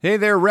Hey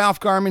there,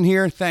 Ralph Garman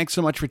here. Thanks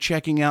so much for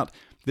checking out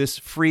this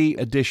free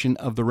edition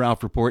of The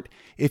Ralph Report.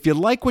 If you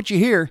like what you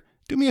hear,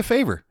 do me a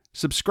favor.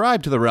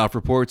 Subscribe to The Ralph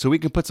Report so we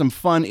can put some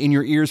fun in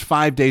your ears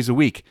 5 days a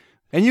week.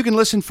 And you can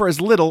listen for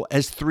as little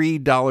as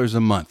 $3 a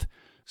month.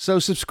 So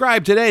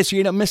subscribe today so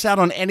you don't miss out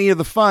on any of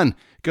the fun.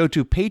 Go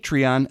to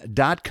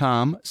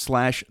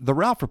patreon.com/The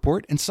Ralph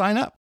Report and sign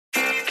up.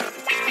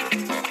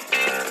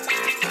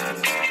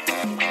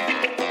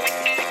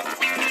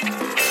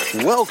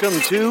 Welcome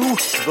to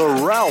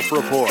The Ralph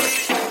Report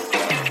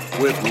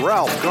with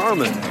Ralph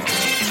Garman.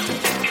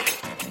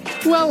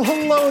 Well,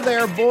 hello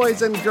there,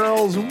 boys and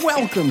girls.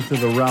 Welcome to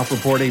The Ralph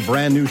Report, a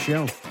brand new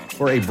show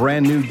for a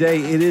brand new day.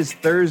 It is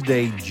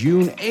Thursday,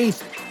 June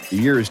 8th. The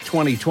year is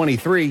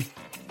 2023.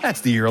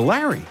 That's the year of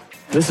Larry.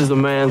 This is the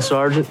man,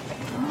 Sergeant.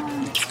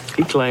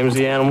 He claims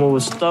the animal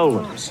was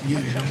stolen.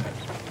 Yeah,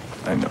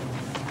 I know.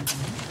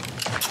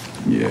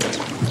 Yeah.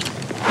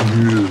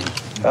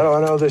 How do I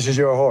know this is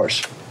your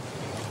horse?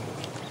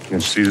 You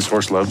see this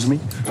horse loves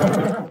me?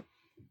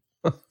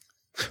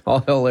 All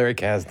hail Larry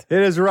Kasdan.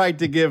 It is right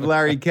to give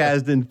Larry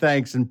Kasdan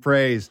thanks and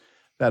praise.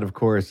 That, of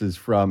course, is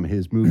from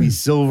his movie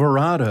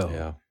Silverado.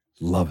 Yeah.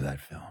 Love that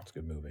film. It's a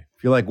good movie.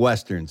 If you like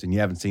Westerns and you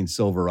haven't seen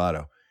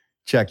Silverado,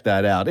 check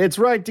that out. It's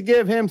right to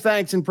give him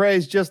thanks and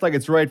praise, just like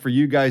it's right for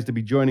you guys to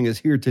be joining us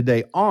here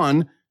today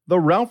on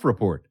The Ralph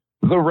Report.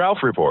 The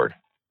Ralph Report.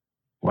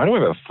 Why do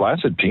we have a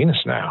flaccid penis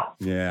now?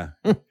 Yeah.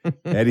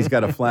 Eddie's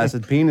got a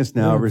flaccid penis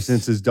now ever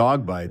since his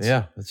dog bites.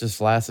 Yeah, it's just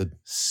flaccid.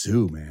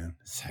 Sue, man.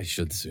 I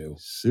should sue.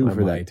 Sue I for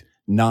might. that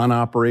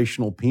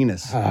non-operational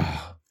penis.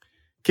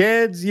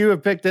 Kids, you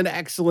have picked an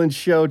excellent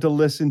show to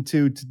listen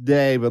to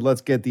today, but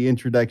let's get the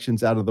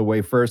introductions out of the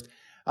way first.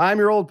 I'm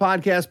your old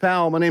podcast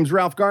pal. My name's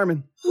Ralph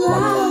Garman. He's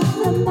got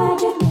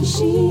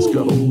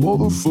a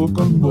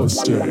motherfucking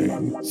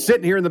Mustang.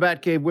 Sitting here in the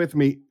Batcave with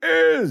me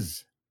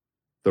is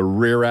the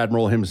Rear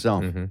Admiral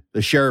himself,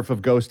 the Sheriff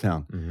of Ghost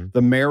Town,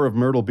 the Mayor of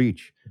Myrtle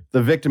Beach,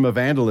 the victim of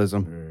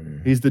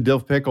vandalism. He's the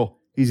Dilf Pickle.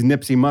 He's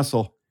Nipsey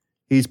Muscle.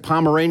 He's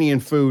Pomeranian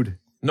food.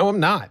 No, I'm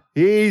not.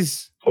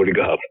 He's Hody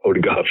Goff.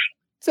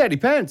 it's Eddie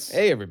Pence.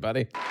 Hey,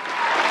 everybody.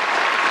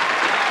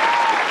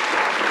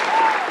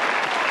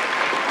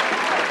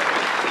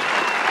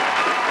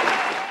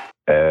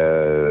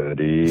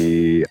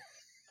 Eddie.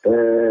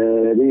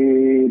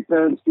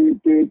 Pence,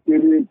 Eddie Pence,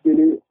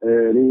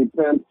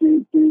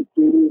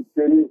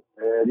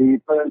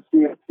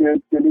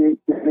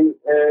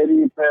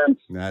 Eddie Pence.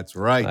 That's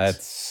right.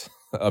 That's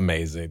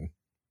amazing.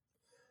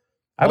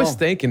 I was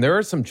thinking there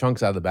are some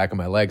chunks out of the back of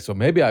my leg, so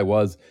maybe I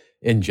was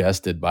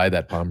ingested by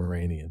that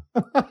Pomeranian.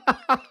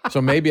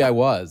 So maybe I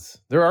was.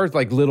 There are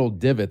like little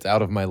divots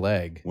out of my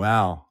leg.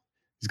 Wow.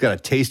 He's got a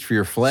taste for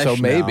your flesh So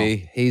now.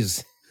 maybe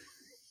he's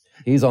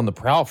on the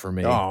prowl for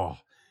me. Oh,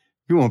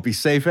 you won't be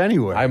safe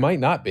anywhere. I might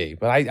not be,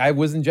 but I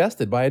was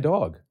ingested by a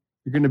dog.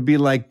 You're going to be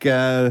like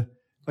the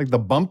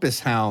Bumpus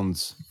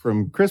Hounds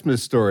from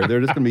Christmas Story.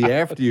 They're just going to be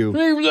after you.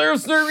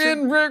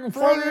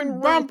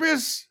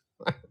 Bumpus.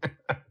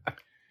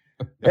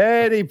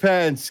 Eddie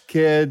Pence,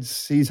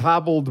 kids. He's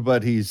hobbled,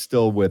 but he's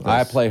still with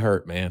us. I play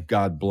hurt, man.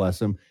 God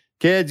bless him.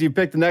 Kids, you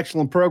picked an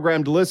excellent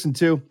program to listen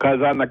to. Because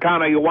on the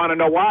counter, you want to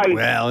know why?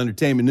 Well,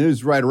 entertainment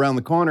news right around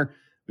the corner.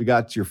 We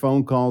got your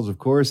phone calls, of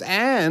course.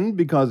 And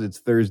because it's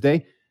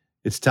Thursday,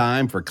 it's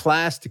time for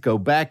class to go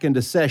back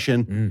into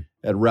session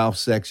at Ralph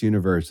Sex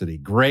University.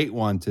 Great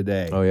one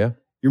today. Oh, yeah?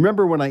 You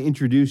remember when I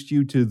introduced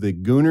you to the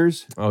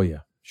Gooners? Oh, yeah.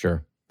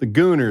 Sure. The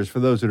Gooners, for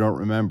those who don't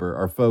remember,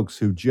 are folks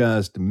who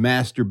just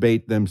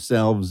masturbate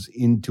themselves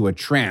into a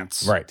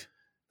trance. Right.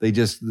 They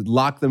just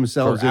lock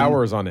themselves For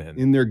hours on end.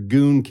 in their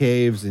goon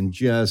caves and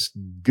just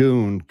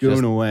goon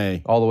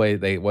away. All the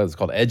way, what's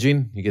called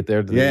edging. You get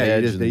there to the Yeah,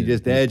 edge. they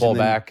just you edge pull and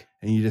then- back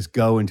And you just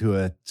go into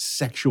a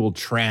sexual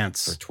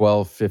trance. for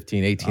 12,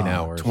 15, 18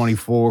 hours.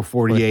 24,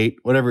 48,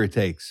 whatever it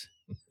takes.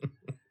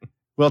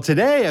 Well,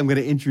 today I'm going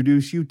to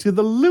introduce you to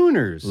the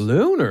Looners.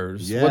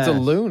 Lunars? Yes. What's a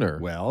lunar?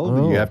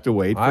 Well, you have to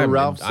wait for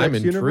Ralph Sex I'm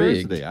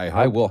University. intrigued.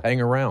 I will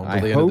hang around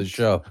till the end of the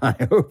show. I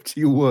hoped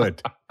you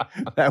would.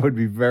 That would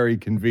be very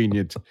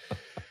convenient.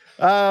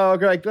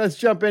 Okay, let's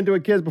jump into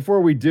it, kids. Before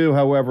we do,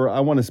 however,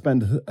 I want to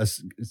spend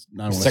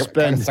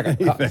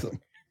anything.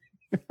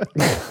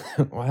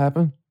 What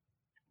happened?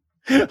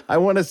 I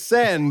want to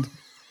send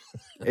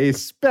a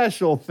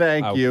special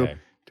thank you Okay.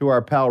 to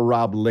our pal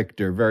Rob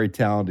Lichter, very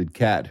talented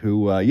cat,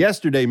 who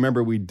yesterday,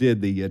 remember we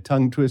did the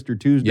Tongue Twister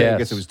Tuesday? I Yes.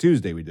 guess it was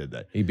Tuesday we did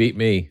that. He beat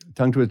me.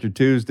 Tongue Twister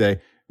Tuesday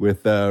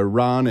with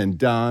Ron and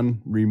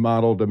Don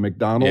remodeled a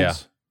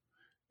McDonald's.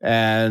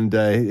 And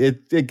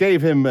it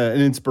gave him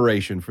an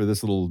inspiration for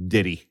this little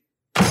ditty.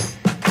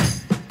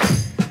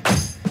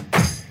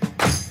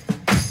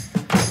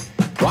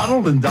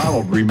 Ronald and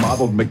Donald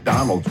remodeled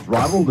McDonald's.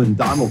 Ronald and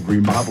Donald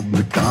remodeled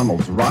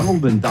McDonald's.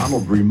 Ronald and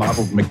Donald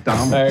remodeled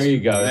McDonald's. There you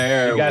go.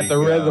 There You got we the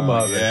go. rhythm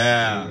of it.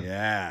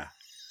 Yeah.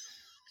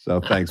 So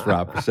thanks,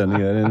 Rob, for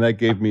sending it. And that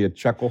gave me a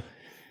chuckle.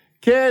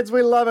 Kids,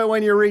 we love it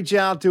when you reach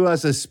out to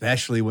us,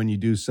 especially when you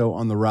do so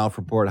on the Ralph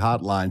Report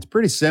hotline. It's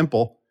pretty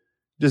simple.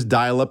 Just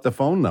dial up the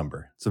phone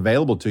number. It's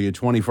available to you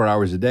 24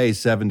 hours a day,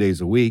 7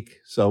 days a week.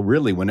 So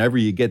really, whenever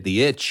you get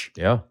the itch,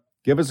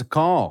 give us a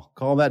call.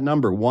 Call that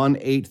number,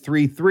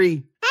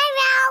 1-833.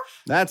 Hi,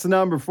 Ralph. That's the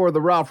number for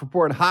the Ralph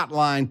Report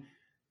hotline.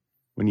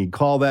 When you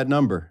call that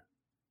number,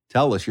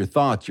 tell us your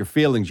thoughts, your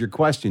feelings, your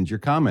questions, your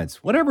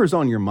comments, whatever's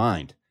on your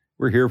mind.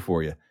 We're here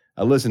for you.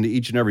 I listen to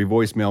each and every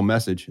voicemail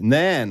message, and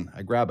then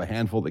I grab a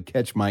handful that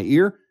catch my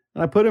ear,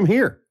 and I put them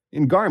here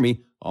in Garmy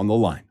on the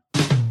line.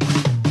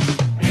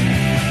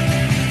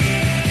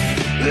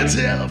 The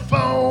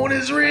telephone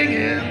is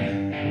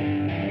ringing.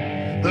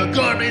 The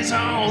Garmy's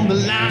on the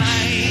line.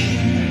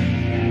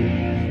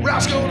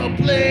 Ralph's gonna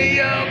play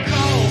your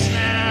calls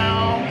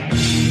now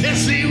and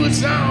see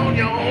what's on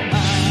your mind.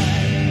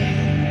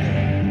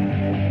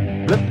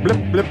 Blip,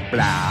 blip, blip,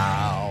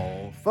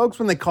 blow. Folks,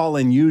 when they call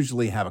in,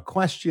 usually have a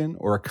question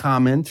or a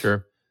comment.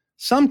 Sure.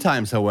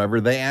 Sometimes, however,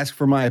 they ask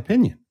for my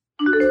opinion.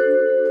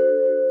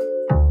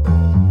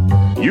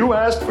 You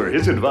asked for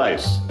his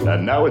advice,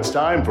 and now it's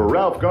time for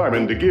Ralph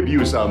Garman to give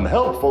you some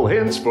helpful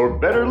hints for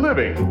better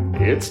living.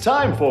 It's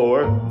time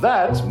for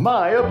That's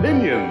My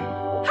Opinion.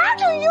 How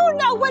do you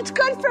know what's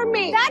good for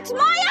me? That's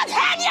my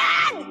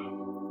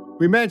opinion!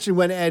 We mentioned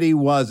when Eddie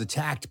was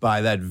attacked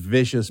by that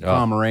vicious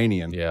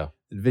Pomeranian. Yeah.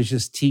 The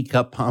vicious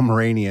teacup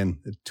Pomeranian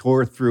that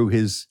tore through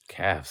his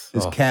calves.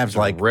 His calves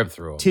like ripped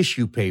through 'em.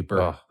 tissue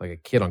paper. Like a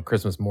kid on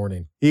Christmas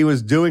morning. He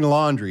was doing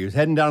laundry. He was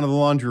heading down to the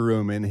laundry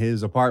room in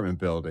his apartment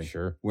building.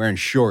 Sure. Wearing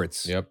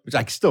shorts. Yep. Which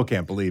I still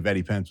can't believe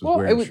Eddie Pence was Well,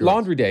 wearing it was shorts.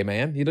 laundry day,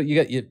 man.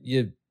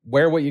 You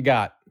wear what you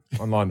got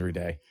on laundry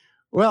day.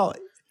 Well,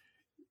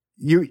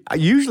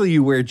 usually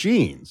you wear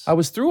jeans. I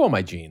was through all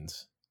my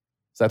jeans.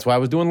 So that's why I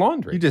was doing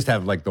laundry. You just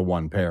have like the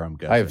one pair, I'm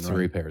guessing. I have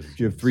 3 right? pairs of jeans.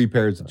 You have 3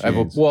 pairs of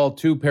jeans. I have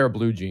 2 pair of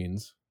blue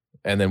jeans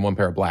and then 1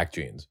 pair of black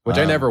jeans, which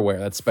I never wear.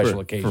 That's special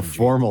occasion For jeans.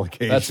 formal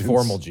occasions. That's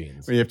formal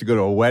jeans. When you have to go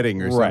to a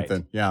wedding or Right.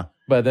 something. Yeah.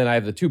 But then I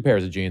have the 2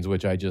 pairs of jeans,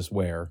 which I just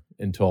wear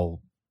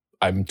until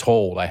I'm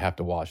told I have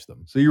to wash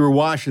them. So you were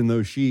washing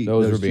those sheets.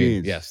 Those were jeans.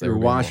 being- yes, they You were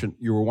were being washing.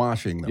 You were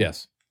washing them.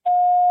 Yes.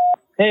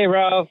 Hey,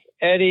 Ralph,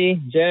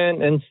 Eddie,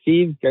 Jen, and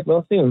Steve. Get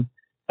well soon.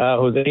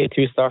 Jose,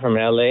 2-star from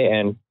LA.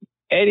 And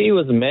Eddie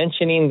was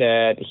mentioning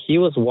that he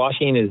was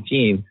washing his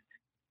jeans.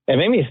 It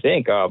made me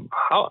think,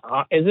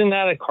 how isn't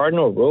that a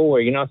cardinal rule where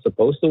you're not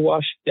supposed to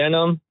wash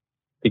denim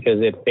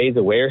because it fades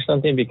away or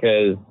something?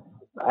 Because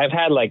I've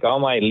had like all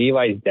my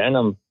Levi's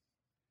denim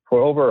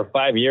for over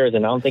 5 years,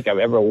 and I don't think I've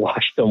ever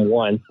washed them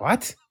once.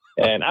 What?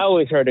 And I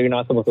always heard that you're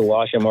not supposed to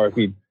wash them, or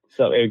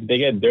if they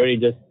get dirty,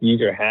 just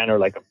use your hand or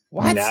like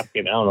a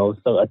napkin. I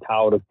don't know, a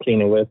towel to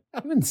clean it with.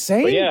 I'm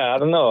insane. But yeah, I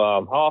don't know.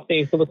 How often are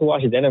you supposed to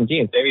wash your denim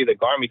jeans? Maybe the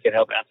Garmy can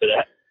help answer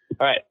that.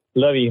 All right.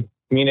 Love you.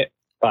 Mean it.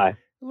 Bye.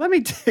 Let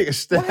me take a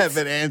stab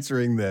at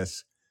answering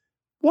this.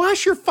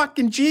 Wash your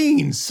fucking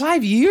jeans.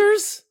 5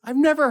 years? I've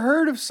never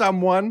heard of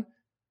someone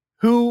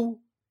who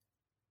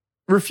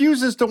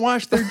refuses to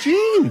wash their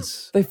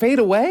jeans. They fade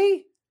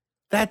away?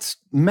 That's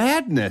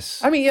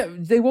madness. I mean, yeah,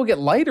 they will get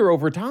lighter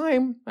over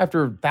time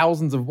after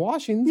thousands of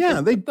washings.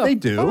 Yeah, What they the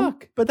do.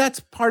 fuck? But that's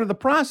part of the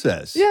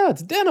process. Yeah,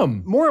 it's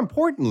denim. More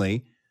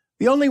importantly,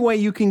 the only way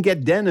you can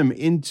get denim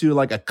into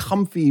like a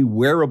comfy,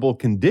 wearable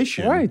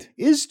condition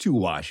is to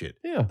wash it.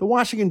 Yeah. The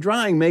washing and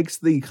drying makes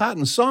the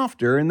cotton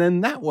softer, and then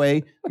that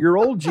way your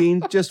old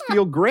jeans just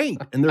feel great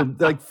and they're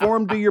like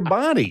formed to your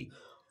body.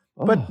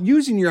 But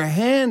using your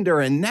hand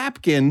or a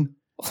napkin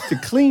to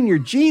clean your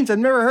jeans, I've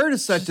never heard of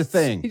such a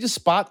thing. He just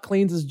spot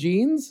cleans his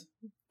jeans?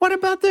 What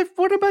about your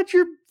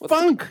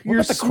funk, what your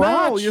about the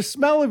smell, crotch? your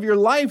smell of your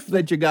life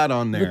that you got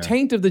on there? The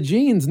taint of the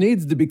jeans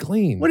needs to be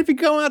clean. What if you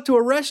go out to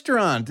a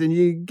restaurant and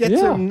you get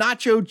some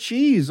nacho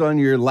cheese on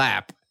your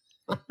lap?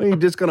 Are you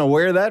just going to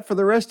wear that for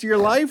the rest of your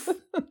life?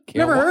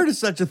 Never heard of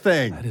such a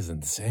thing. That is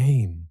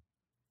insane.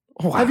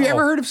 Have you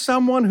ever heard of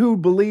someone who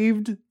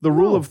believed the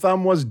rule of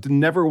thumb was to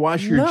never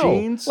wash your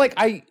jeans? Like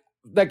I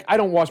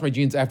don't wash my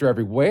jeans after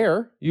every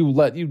wear. You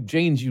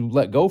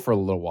let go for a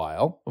little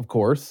while, of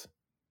course.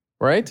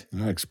 Right?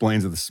 That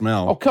explains the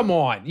smell. Oh, come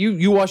on.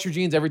 You wash your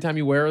jeans every time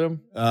you wear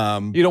them?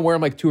 You don't wear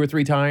them like 2 or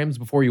 3 times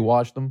before you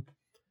wash them?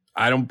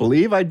 I don't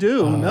believe I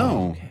do.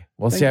 No. Okay.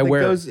 Well, see, I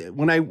wear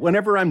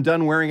whenever I'm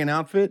done wearing an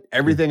outfit,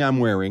 everything I'm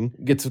wearing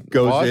goes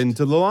washed?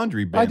 into the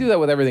laundry bin. I do that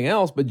with everything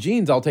else, but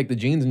jeans, I'll take the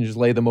jeans and just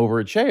lay them over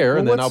a chair,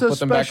 and then I'll put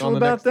them back on the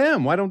next. What's so special about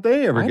them? Why don't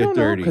they ever get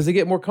dirty? Because they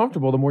get more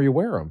comfortable the more you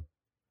wear them.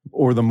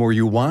 Or the more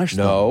you wash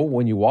them. No,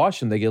 when you wash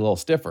them, they get a little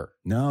stiffer.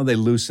 No, they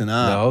loosen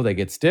up. No, they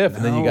get stiff,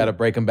 and then you got to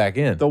break them back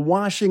in. The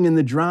washing and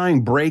the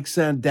drying breaks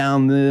that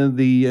down a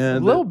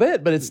little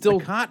bit, but it's still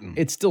cotton.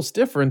 It's still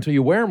stiffer until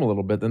you wear them a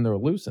little bit, then they're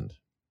loosened.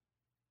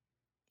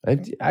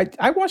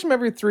 I wash them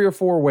every 3 or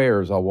 4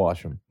 wears. I'll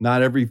wash them.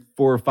 Not every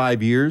 4 or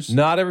 5 years?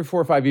 Not every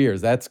 4 or 5 years.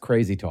 That's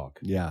crazy talk.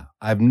 Yeah.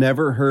 I've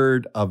never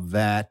heard of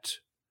that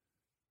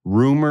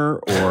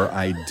rumor or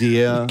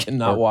idea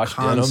cannot or wash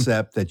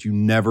concept that you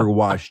never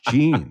wash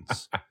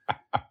jeans.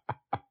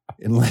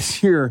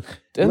 Unless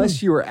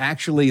you were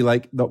actually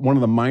like one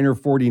of the minor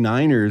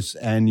 49ers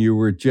and you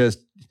were just,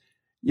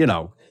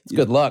 It's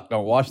good luck.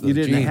 Don't wash those you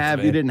didn't jeans, have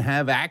man. you didn't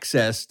have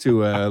access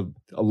to a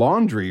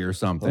laundry or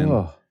something.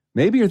 Oh.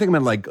 Maybe you're thinking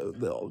about like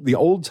the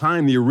old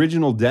time, the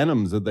original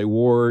denims that they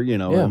wore, Yeah.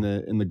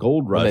 in the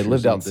gold rush. When they or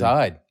lived something.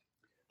 outside.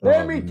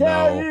 Let me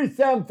tell you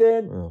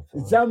something. Oh,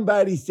 Did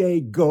somebody say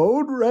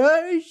gold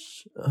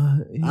rush?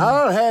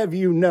 I'll have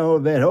you know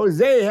that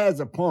Jose has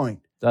a point.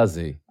 Does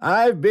he?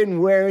 I've been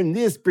wearing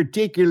this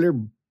particular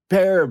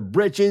pair of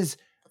breeches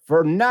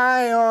for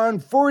nigh on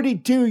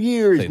 42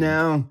 years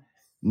now.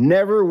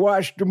 Never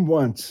washed them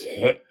once.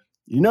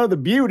 You know, the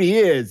beauty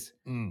is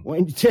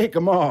when you take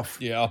them off,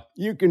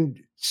 you can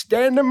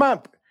stand them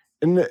up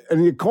in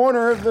the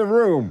corner of the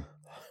room,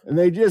 and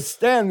they just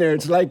stand there.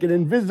 It's like an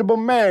invisible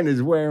man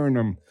is wearing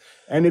them.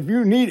 And if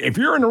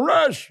you're in a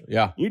rush,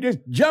 you just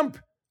jump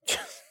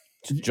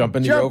Jump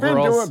into your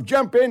overalls.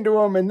 jump into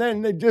them, and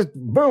then they just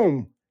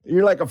boom.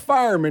 You're like a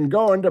fireman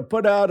going to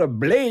put out a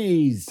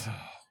blaze.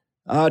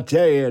 I'll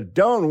tell you,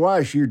 don't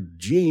wash your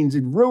jeans.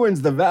 It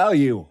ruins the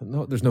value.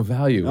 No, there's no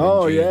value.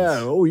 Oh, in jeans. yeah.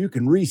 Oh, you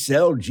can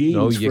resell jeans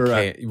No, you for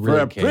can't. You for really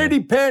a can't. pretty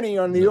penny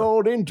on the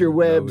old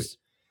interwebs.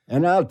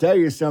 And I'll tell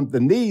you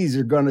something. These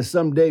are going to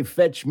someday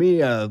fetch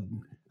me a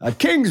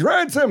king's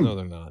ransom. No,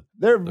 they're not.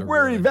 They're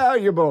very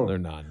valuable. They're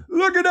not.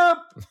 Look it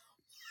up.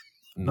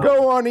 No.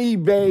 Go on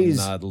eBay's.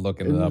 Not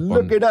looking it and up.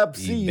 Look on it up.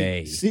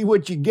 eBay. See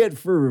what you get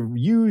for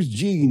used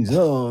jeans.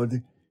 Oh,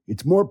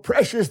 it's more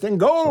precious than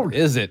gold.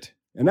 Is it?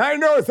 And I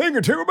know a thing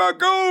or two about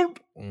gold.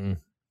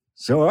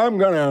 So I'm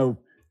going to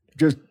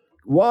just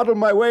waddle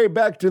my way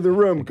back to the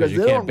room Because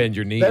because you can't bend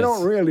your knees. They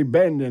don't really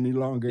bend any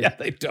longer. Yeah,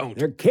 they don't.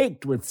 They're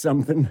caked with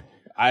something.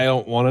 I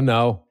don't want to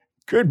know.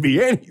 Could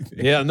be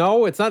anything. Yeah,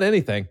 no, it's not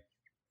anything.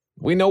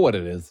 We know what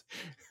it is.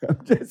 I'm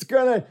just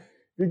going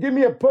to give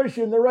me a push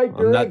in the right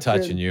direction. I'm not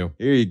touching you.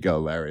 Here you go,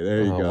 Larry.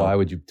 There you Oh, go. Why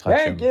would you touch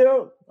him? Thank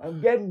you.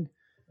 I'm getting.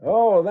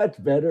 Oh, that's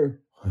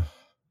better.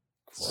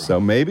 So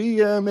maybe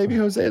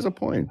Jose has a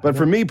point. But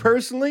for me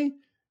personally,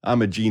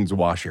 I'm a jeans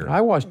washer. I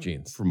wash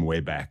jeans from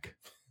way back.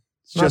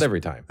 It's Not every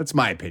time. That's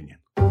my opinion.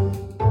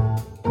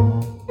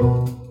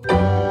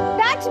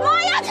 That's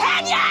my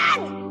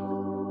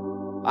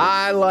opinion!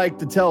 I like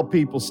to tell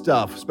people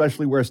stuff,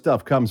 especially where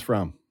stuff comes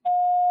from.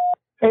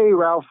 Hey,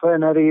 Ralph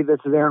and Eddie. This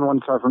is Aaron, one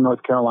star from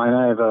North Carolina.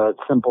 I have a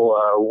simple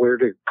where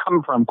to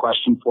come from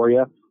question for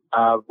you.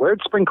 Where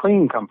did spring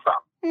cleaning come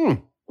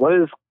from? What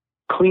does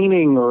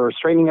cleaning or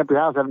straightening up your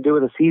house have to do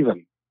with a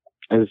season?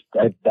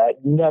 That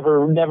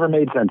never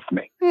made sense to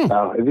me.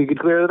 If you could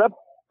clear it up,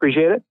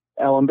 appreciate it.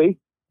 LMB.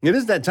 It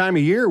is that time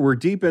of year. We're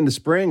deep into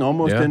spring,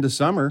 almost Yeah. into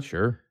summer.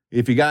 Sure.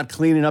 If you got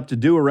cleaning up to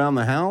do around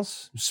the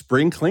house,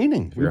 spring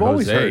cleaning. If We've you're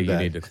always Jose, heard you that.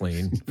 need to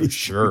clean for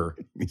sure.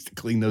 Needs to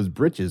clean those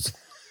britches.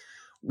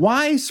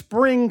 Why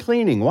spring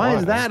cleaning? Why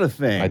is that a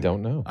thing? I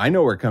don't know. I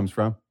know where it comes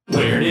from.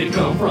 Where did it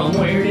come from?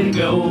 Where did it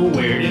go?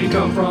 Where did it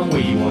come from?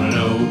 We want to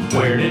know.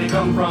 Where did it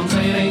come from?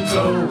 Say it ain't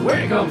so. Where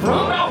did it come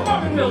from? Ralph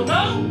Garman will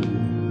know.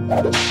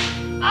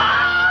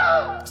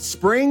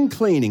 Spring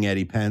cleaning,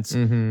 Eddie Pence,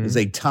 Mm-hmm. is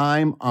a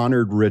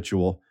time-honored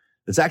ritual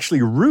that's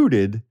actually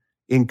rooted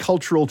in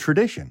cultural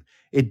tradition.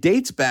 It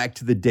dates back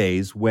to the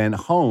days when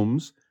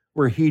homes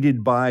were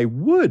heated by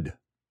wood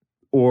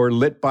or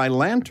lit by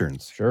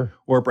lanterns. Sure.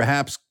 Or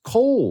perhaps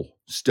coal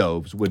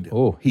stoves would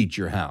heat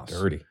your house.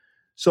 Dirty.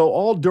 So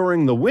all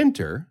during the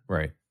winter,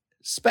 right,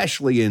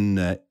 especially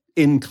in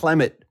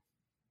inclement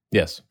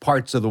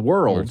parts of the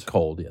world. Where it's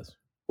cold, yes.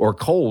 Or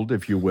cold,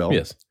 if you will.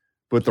 Yes.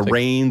 With the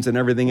rains and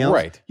everything else.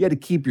 Right. You had to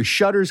keep your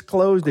shutters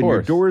closed and your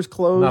course. doors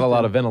closed. Not a lot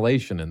and- of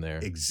ventilation in there.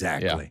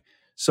 Exactly.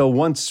 So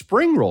once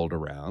spring rolled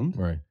around,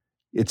 right,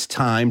 it's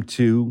time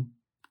to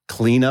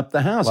clean up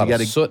the house. A lot You of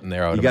gotta- soot in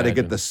there, I would You got to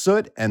imagine. get the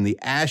soot and the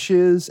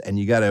ashes, and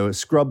you got to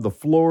scrub the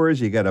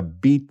floors. You got to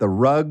beat the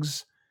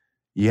rugs.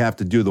 You have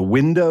to do the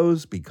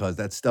windows because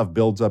that stuff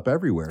builds up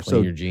everywhere.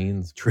 Clean your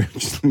jeans.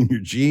 Clean your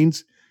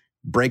jeans.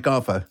 Break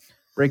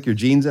your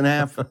jeans in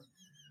half.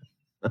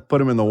 Put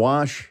them in the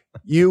wash.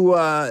 You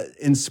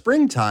in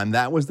springtime,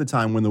 that was the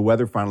time when the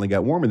weather finally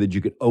got warmer that you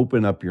could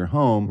open up your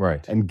home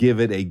and give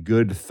it a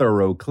good,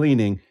 thorough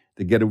cleaning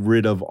to get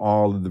rid of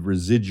all of the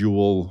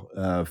residual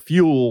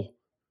fuel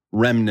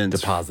remnants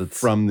Deposits.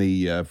 from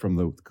the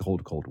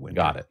cold winter.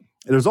 Got it.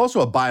 There's also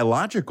a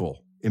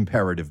biological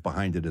imperative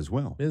behind it as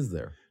well. Is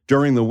there?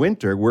 During the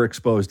winter, we're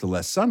exposed to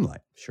less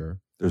sunlight. Sure.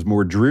 There's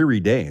more dreary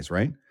days,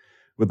 right?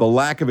 With the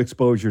lack of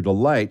exposure to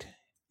light,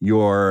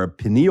 your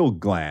pineal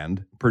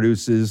gland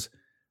produces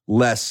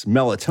less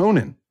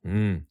melatonin,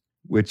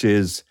 which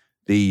is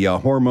the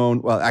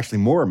hormone, well, actually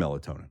more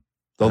melatonin.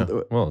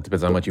 Well, it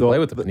depends on how much you play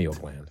with the pineal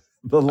gland.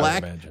 The I would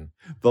lack, imagine.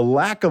 the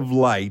lack of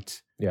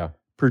light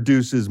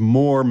produces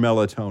more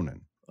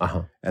melatonin.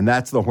 And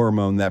that's the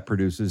hormone that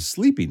produces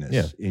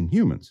sleepiness in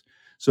humans.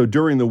 So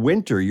during the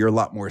winter, you're a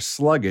lot more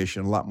sluggish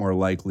and a lot more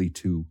likely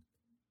to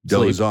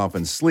doze off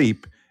and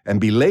sleep and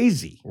be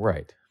lazy.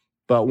 Right.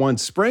 But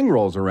once spring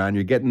rolls around,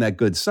 you're getting that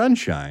good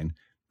sunshine,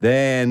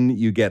 then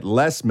you get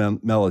less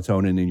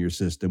melatonin in your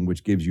system,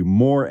 which gives you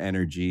more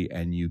energy,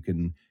 and you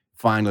can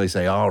finally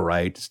say, all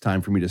right, it's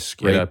time for me to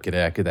scrape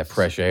Get that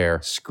fresh air.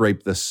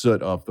 Scrape the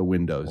soot off the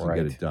windows and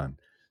Right. get it done.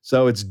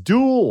 So it's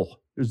dual.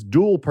 There's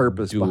dual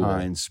purpose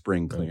behind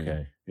spring cleaning.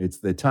 Okay. It's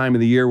the time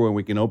of the year when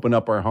we can open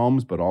up our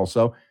homes, but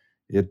also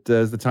it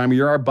is the time of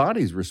year our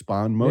bodies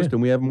respond most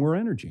and we have more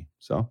energy.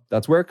 So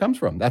that's where it comes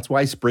from. That's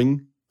why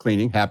spring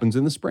cleaning happens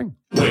in the spring.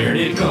 Where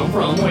did it come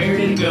from? Where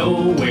did it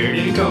go? Where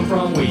did it come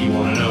from? We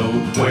want to know.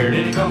 Where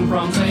did it come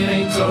from? Say it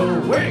ain't so.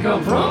 Where did it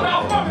come from?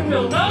 Ralph Garman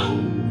will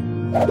know.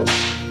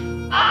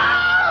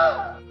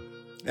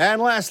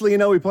 And lastly,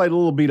 we played a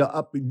little bit of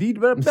up. We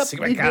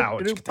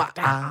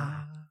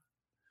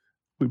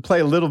play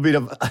a little bit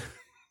of.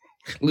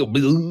 You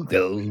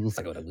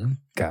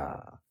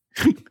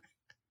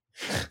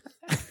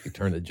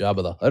turned the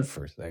Jabba the Hutt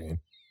for a second.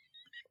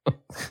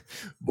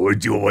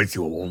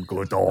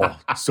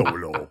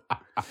 Solo.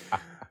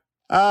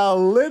 A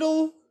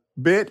little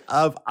bit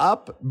of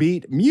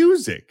upbeat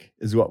music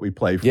is what we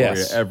play for you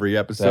every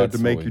episode to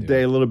make your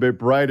day a little bit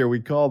brighter. We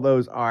call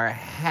those our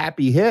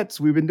happy hits.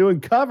 We've been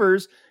doing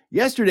covers.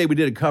 Yesterday we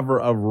did a cover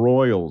of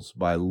Royals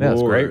by Lorde.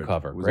 That's a great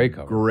cover. It was Great a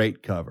cover.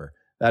 Great cover.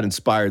 That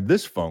inspired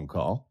this phone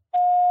call.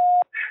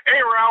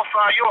 Hey, Ralph.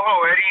 Yo-ho,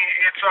 Eddie.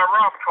 It's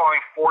Rob calling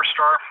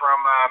 4-star from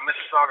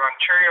Mississauga,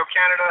 Ontario,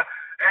 Canada.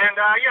 And,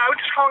 I was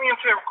just calling in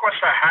to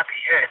request a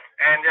happy hit.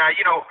 And,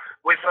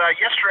 with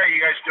yesterday you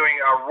guys doing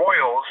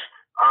Royals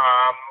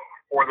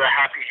for the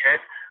happy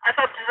hit, I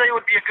thought today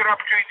would be a good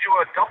opportunity to do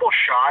a double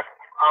shot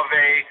of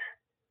a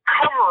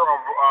cover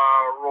of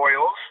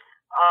Royals,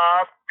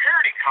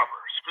 parody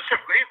cover,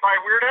 specifically by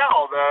Weird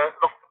Al,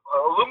 the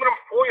aluminum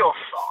foil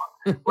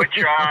song, which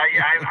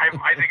I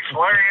think is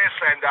hilarious.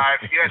 And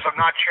if you guys have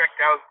not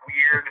checked out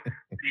Weird,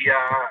 the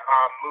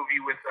movie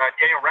with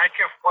Daniel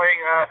Radcliffe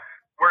playing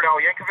Weird Al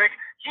Yankovic,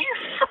 he's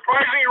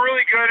surprisingly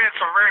really good.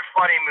 It's a very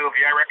funny movie.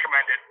 I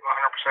recommend it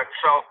 100%.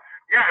 So,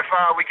 yeah, if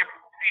we could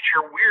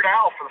feature Weird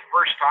Al for the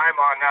first time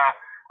on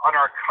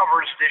our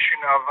covers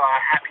edition of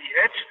Happy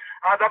Hits,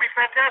 that'd be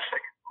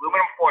fantastic.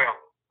 Aluminum foil.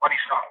 Funny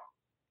song.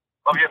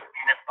 Love you.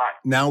 Bye.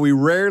 Now, we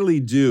rarely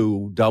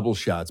do double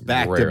shots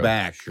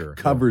back-to-back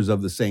covers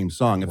of the same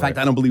song. In fact,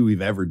 I don't believe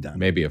we've ever done it.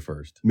 Maybe a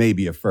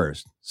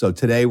first. So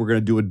today we're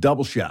going to do a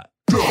double shot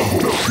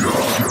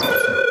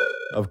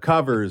of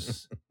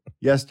covers.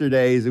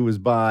 Yesterday's, it was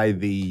by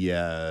the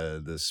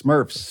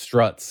Smurfs.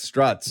 Struts. The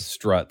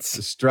Struts.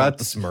 The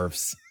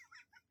Smurfs.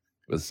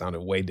 It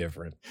sounded way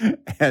different.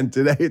 And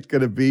today it's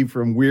going to be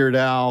from Weird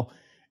Al.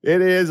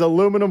 It is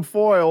Aluminum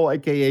Foil,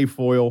 a.k.a.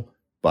 Foil,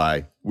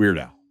 by Weird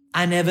Al.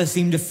 I never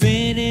seem to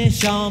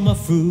finish all my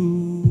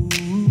food.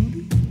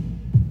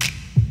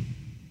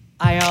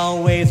 I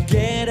always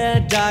get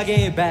a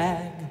doggy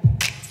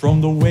bag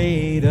from the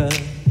waiter.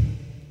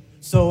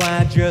 So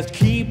I just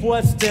keep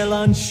what's still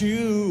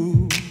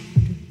unchewed.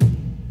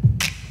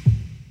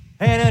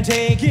 And I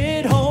take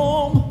it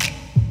home,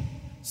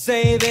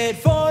 save it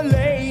for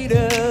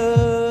later.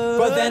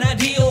 But then I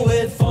deal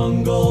with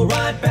fungal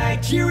rot,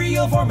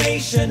 bacterial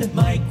formation,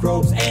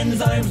 microbes,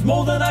 enzymes,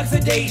 mold and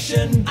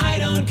oxidation. I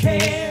don't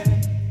care.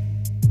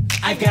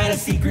 I've got a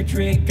secret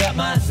trick up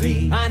my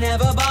sleeve. I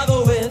never bother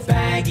with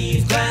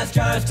baggies, glass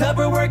jars,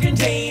 Tupperware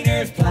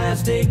containers,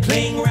 plastic,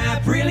 cling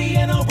wrap, really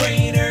a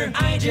no-brainer.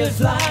 I just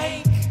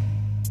like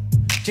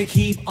to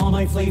keep all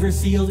my flavors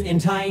sealed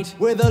and tight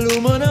with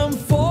aluminum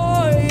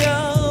foil.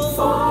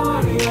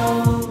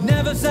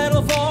 Never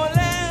settle for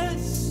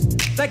less.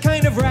 That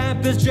kind of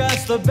wrap is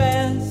just the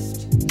best.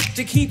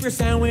 To keep your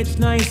sandwich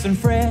nice and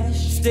fresh,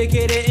 stick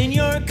it in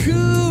your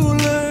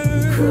cooler.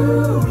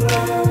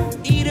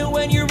 Eat it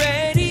when you're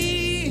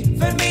ready,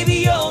 then maybe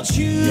you'll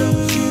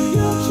choose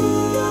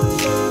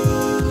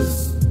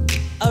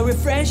a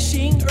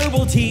refreshing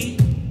herbal tea.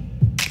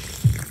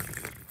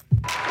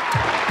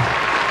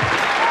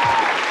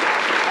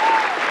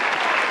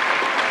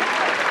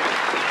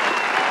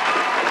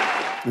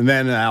 And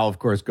then Al, of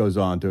course, goes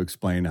on to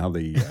explain how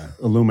the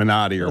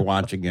Illuminati are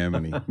watching him,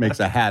 and he makes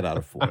a hat out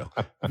of foil.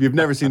 If you've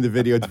never seen the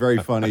video, it's very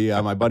funny.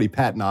 My buddy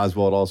Patton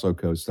Oswalt also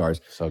co-stars.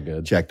 So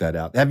good. Check that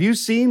out. Have you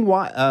seen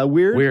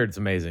Weird? Weird's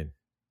amazing.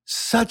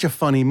 Such a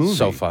funny movie.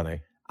 So funny.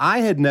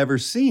 I had never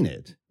seen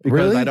it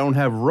because Really? I don't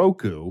have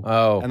Roku.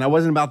 Oh. And I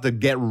wasn't about to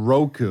get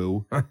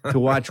Roku to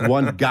watch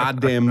one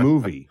goddamn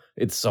movie.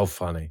 It's so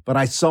funny. But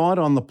I saw it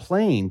on the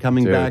plane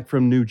coming Dude. back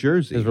from New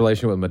Jersey. His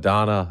relation with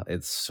Madonna,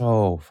 it's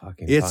so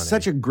fucking It's funny.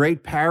 such a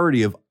great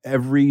parody of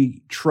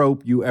every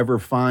trope you ever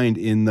find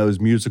in those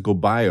musical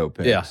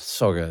biopics. Yeah,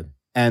 so good.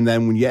 And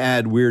then when you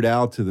add Weird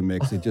Al to the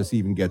mix, it just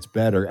even gets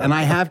better. And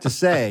I have to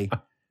say,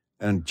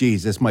 and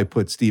geez, this might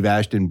put Steve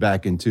Ashton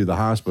back into the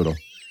hospital,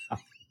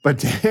 but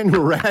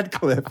Daniel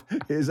Radcliffe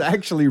is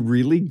actually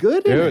really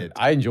good in Dude, it.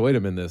 I enjoyed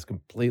him in this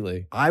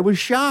completely. I was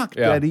shocked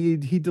Yeah. that he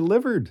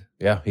delivered.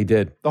 Yeah, he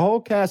did. The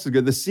whole cast is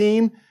good. The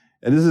scene,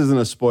 and this isn't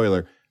a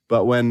spoiler,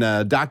 but when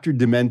Dr.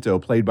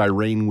 Demento, played by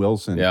Rainn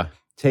Wilson,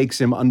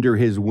 takes him under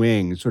his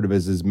wing, sort of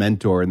as his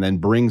mentor, and then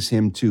brings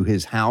him to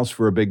his house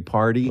for a big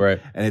party, Right.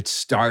 and it's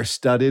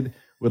star-studded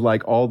with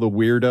like all the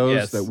weirdos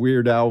Yes. that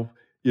Weird Al,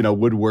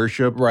 would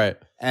worship. Right.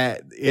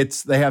 They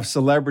have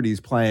celebrities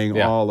playing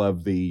all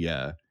of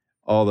the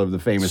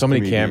famous So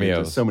many comedians.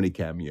 cameos. So many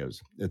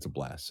cameos. It's a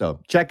blast.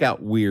 So check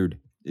out Weird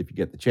if you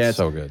get the chance.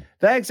 So good.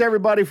 Thanks,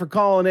 everybody, for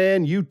calling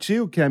in. You,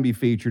 too, can be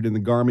featured in the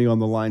Garmy on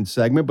the Line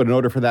segment, but in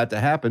order for that to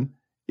happen,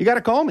 you got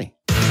to call me.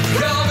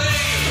 Call me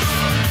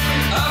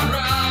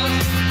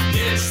around.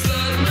 It's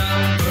the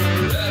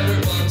number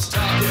everyone's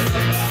talking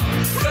about.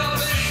 Call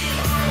me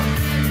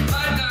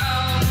right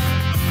now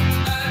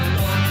at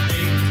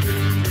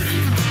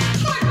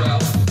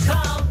 1-833.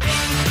 Call me.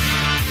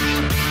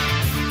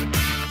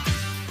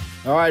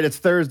 All right, it's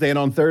Thursday, and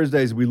on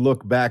Thursdays, we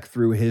look back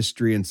through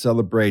history and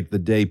celebrate the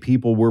day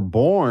people were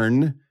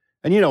born.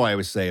 And you know what I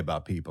always say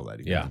about people,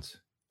 Eddie. Yeah. Vince.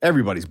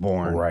 Everybody's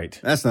born. Right.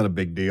 That's not a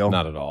big deal.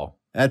 Not at all.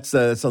 That's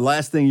the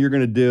last thing you're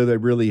going to do that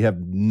really have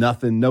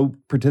nothing, no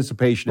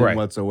participation in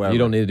whatsoever. You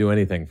don't need to do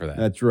anything for that.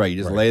 That's right.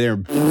 You just lay there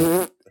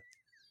and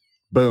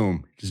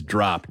boom, just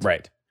dropped.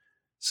 Right.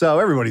 So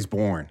everybody's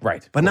born.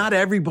 Right. But not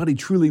everybody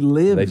truly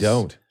lives. They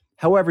don't.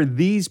 However,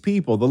 these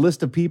people, the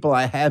list of people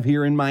I have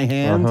here in my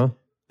hand,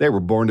 they were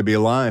born to be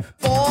alive.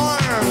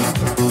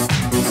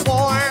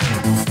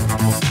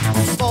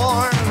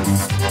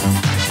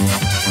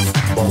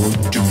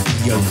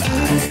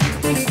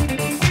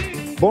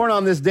 Born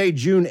on this day,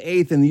 June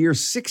 8th, in the year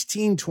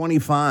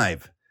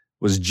 1625,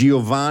 was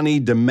Giovanni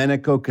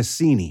Domenico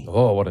Cassini.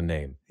 Oh, what a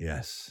name.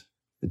 Yes.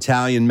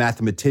 Italian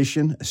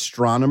mathematician,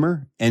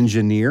 astronomer,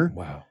 engineer.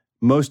 Wow.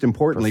 Most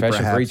importantly,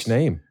 Profession perhaps, for each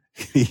name.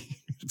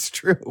 It's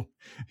true.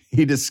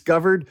 He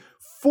discovered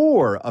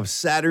 4 of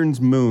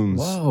Saturn's moons.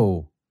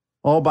 Whoa.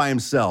 All by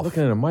himself.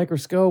 Looking at a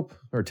microscope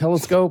or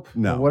telescope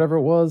No. or whatever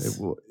it was.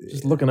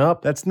 Just looking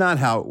up. That's not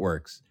how it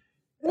works.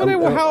 How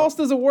else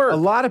does it work? A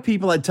lot of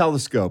people had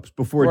telescopes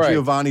before Right.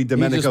 Giovanni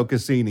Domenico You just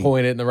Cassini.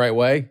 point it in the right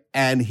way.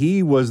 And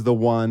he was the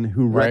one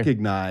who Right.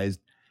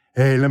 recognized,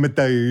 hey, let me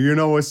tell you, you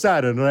know what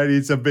Saturn, right?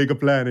 It's a bigger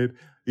planet.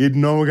 It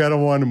no got a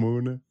 1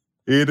 moon.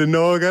 It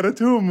no got a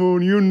 2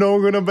 moon. You no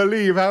gonna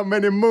believe how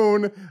many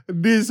moon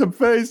this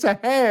place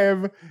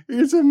have.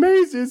 It's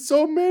amazing.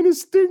 So many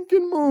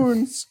stinking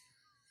moons.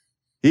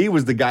 He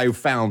was the guy who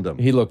found them.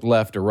 He looked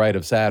left or right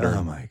of Saturn.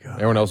 Oh, my God.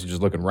 Everyone else was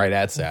just looking right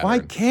at Saturn. Why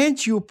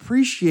can't you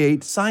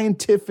appreciate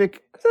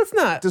scientific That's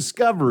not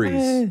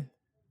discoveries?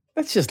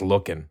 That's just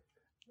looking.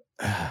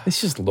 It's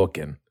just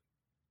looking.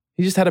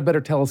 He just had a better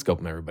telescope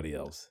than everybody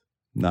else.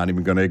 Not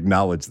even going to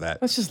acknowledge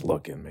that. That's just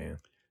looking, man.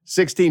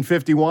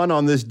 1651,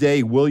 on this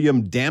day,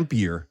 William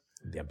Dampier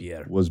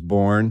was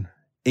born.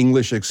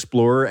 English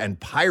explorer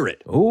and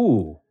pirate.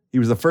 Ooh. He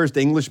was the first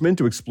Englishman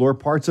to explore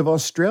parts of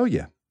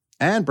Australia.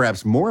 And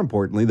perhaps more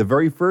importantly, the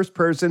very first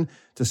person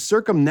to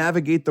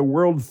circumnavigate the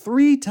world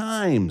 3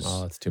 times.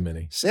 Oh, that's too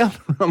many. Sailed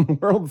around the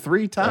world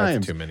 3 times.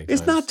 That's too many It's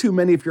times. not too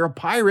many if you're a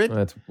pirate.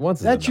 That's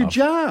your enough.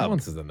 job.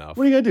 Once is enough.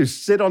 What are you going to do?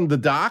 Sit on the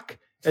dock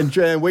and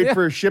wait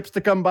for ships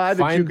to come by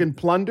that you can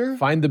plunder?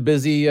 Find the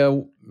busy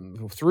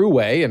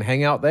throughway and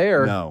hang out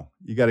there. No,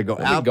 you got to go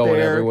Don't be out going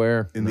there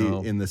everywhere.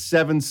 in the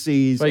 7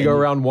 seas. So you and go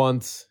around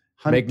once,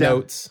 make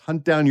notes.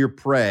 Hunt down your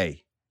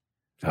prey.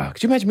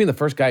 Could you imagine being the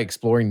first guy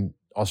exploring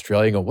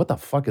Australia and go, what the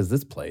fuck is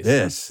this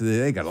place?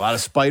 They got a lot of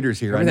spiders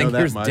here. Everything I know that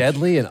here's much.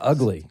 deadly and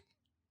ugly.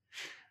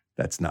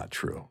 That's not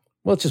true.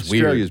 Well, it's just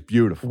Australia's weird.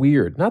 beautiful.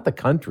 Weird. Not the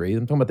country.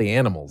 I'm talking about the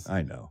animals.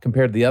 I know.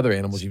 Compared to the other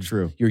animals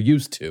you're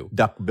used to.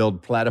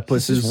 Duck-billed platypuses.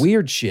 This is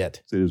weird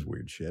shit. It is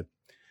weird shit.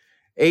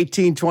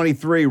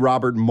 1823,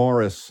 Robert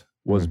Morris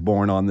was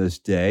born on this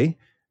day.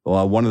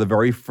 One of the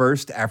very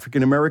first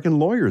African-American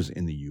lawyers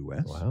in the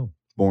U.S. Wow.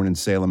 Born in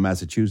Salem,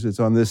 Massachusetts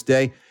on this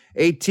day.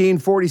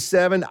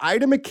 1847,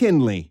 Ida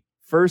McKinley,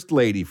 First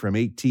Lady from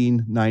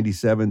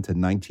 1897 to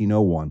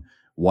 1901.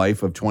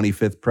 Wife of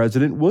 25th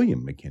President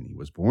William McKinley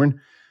was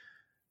born.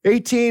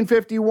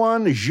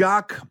 1851,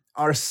 Jacques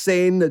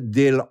Arsène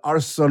de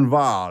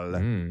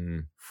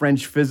Arsonval,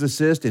 French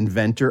physicist,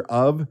 inventor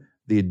of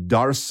the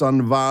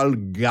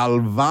D'Arsonval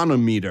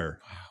galvanometer.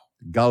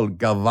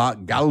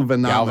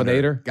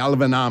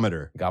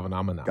 Galvanometer.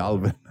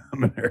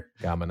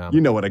 Galvanometer.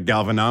 You know what a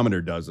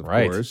galvanometer does, of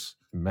course.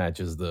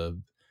 Matches the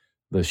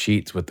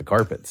sheets with the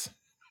carpets.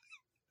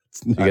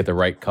 You get the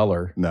right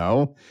color.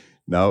 No,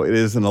 it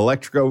is an I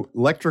can't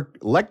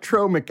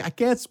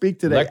speak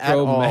today at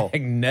all.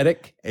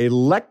 Electromagnetic.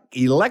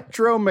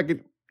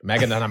 Electromagnetic.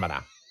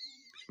 Magnanamana.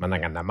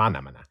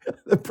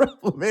 The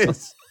problem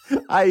is,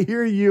 I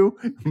hear you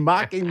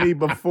mocking me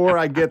before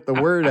I get the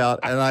word out,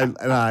 and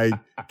I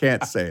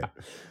can't say it.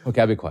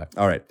 Okay, I'll be quiet.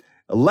 All right.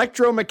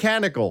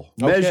 Electromechanical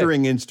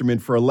measuring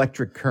instrument for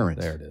electric current.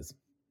 There it is.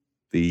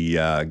 The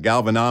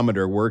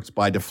galvanometer works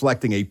by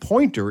deflecting a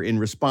pointer in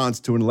response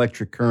to an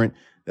electric current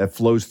that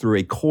flows through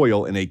a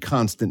coil in a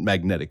constant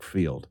magnetic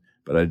field.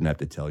 But I didn't have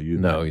to tell you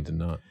that. No, you did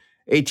not.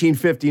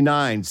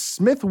 1859,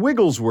 Smith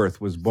Wigglesworth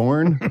was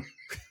born.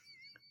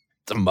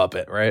 It's a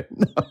Muppet, right?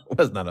 No.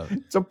 That's not a...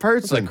 It's a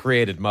person. It's a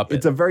created Muppet.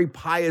 It's a very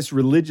pious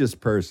religious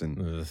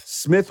person.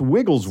 Smith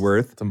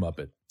Wigglesworth it's a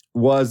Muppet.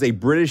 Was a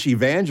British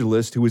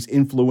evangelist who was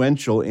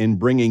influential in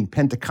bringing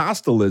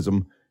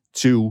Pentecostalism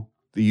to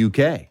the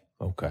UK.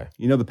 Okay.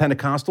 You know the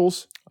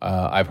Pentecostals?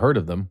 I've heard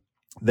of them.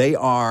 They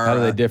are. How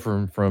do they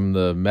differ from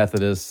the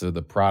Methodists or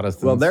the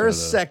Protestants? Well, they're or a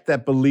sect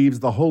that believes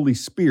the Holy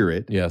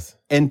Spirit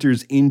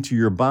enters into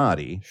your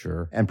body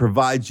and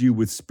provides you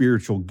with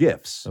spiritual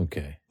gifts.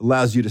 Okay.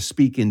 Allows you to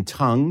speak in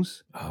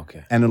tongues.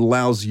 Okay. And it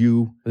allows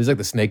you... These like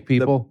the snake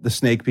people? The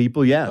snake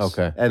people, yes.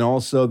 Okay. And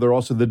also, they're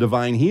also the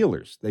divine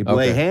healers. They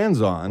lay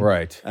hands on.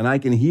 Right. And I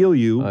can heal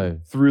you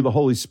through the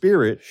Holy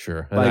Spirit.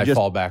 Sure. And I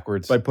fall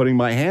backwards. By putting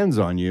my hands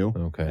on you.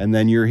 Okay. And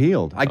then you're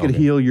healed. I could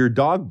heal your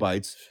dog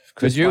bites.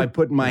 Could you? By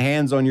putting my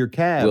hands on your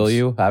calves. Will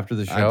you after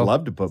the show? I'd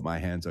love to put my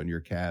hands on your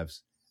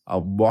calves.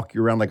 I'll walk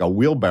you around like a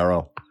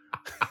wheelbarrow.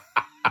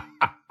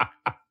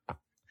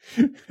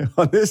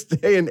 On this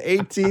day in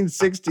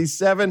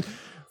 1867,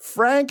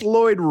 Frank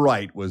Lloyd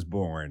Wright was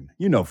born.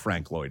 You know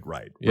Frank Lloyd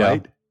Wright,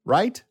 right?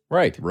 Right?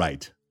 Right.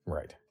 Right.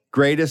 Right.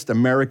 Greatest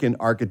American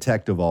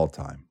architect of all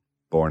time.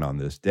 Born on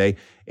this day.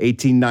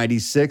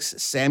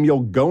 1896,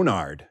 Samuel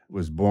Gonard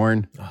was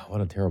born. Oh, what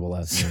a terrible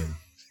last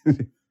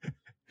name.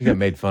 He got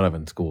made fun of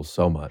in school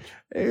so much.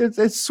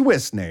 It's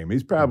Swiss name.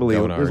 He's probably,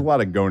 there's a lot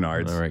of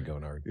Gonards. All right,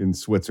 Gonard. In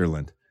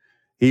Switzerland.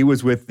 He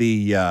was with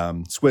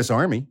the Swiss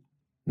Army.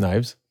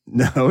 Knives?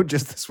 No,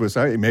 just the Swiss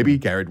Army. Maybe he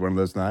carried one of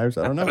those knives.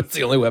 I don't know. It's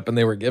the only weapon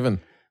they were given.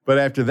 But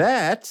after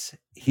that,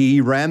 he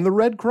ran the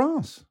Red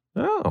Cross.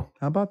 Oh.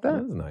 How about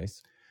that? That's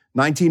nice.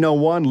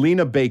 1901,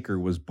 Lena Baker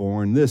was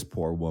born. This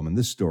poor woman.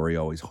 This story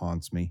always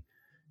haunts me.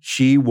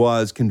 She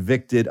was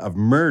convicted of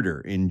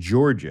murder in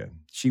Georgia.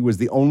 She was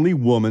the only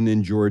woman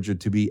in Georgia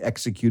to be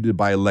executed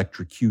by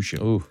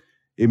electrocution. Ooh.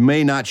 It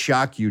may not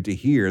shock you to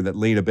hear that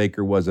Lena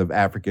Baker was of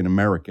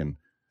African-American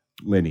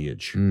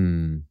lineage.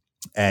 And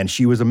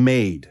she was a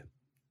maid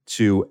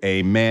to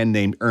a man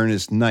named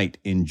Ernest Knight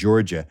in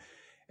Georgia.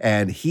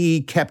 And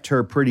he kept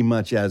her pretty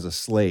much as a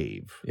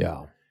slave.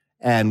 Yeah.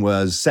 And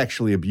was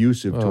sexually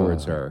abusive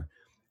towards her.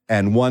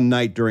 And one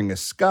night during a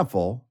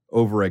scuffle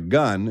over a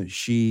gun,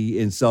 she,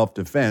 in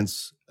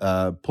self-defense,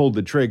 pulled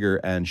the trigger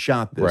and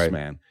shot this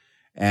man.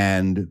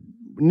 And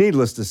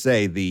needless to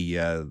say,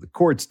 the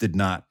courts did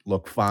not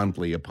look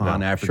fondly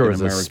upon African Americans.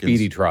 Sure, it was a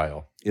speedy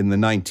trial in the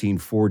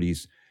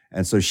 1940s.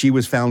 And so she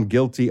was found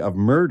guilty of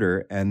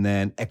murder and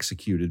then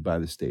executed by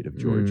the state of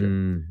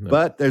Georgia.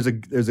 But there's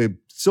a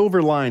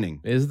silver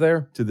lining. Is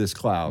there? To this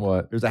cloud.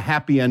 What? There's a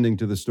happy ending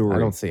to the story. I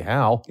don't see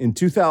how. In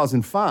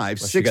 2005,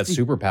 she got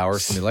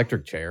superpowers from the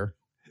electric chair.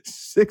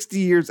 60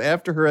 years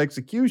after her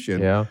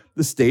execution,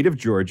 the state of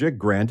Georgia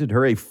granted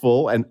her a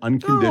full and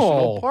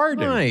unconditional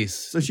pardon. Nice.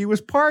 So she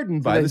was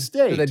pardoned by the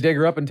state. Did they dig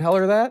her up and tell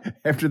her that?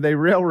 After they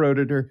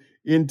railroaded her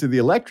into the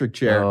electric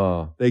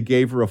chair, they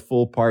gave her a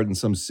full pardon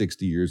some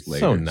 60 years later.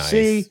 So nice.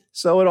 See?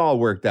 So it all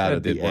worked out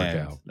at the did work end.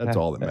 out. That's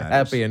all that matters.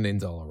 Happy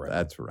endings all around.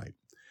 That's right.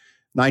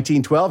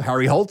 1912,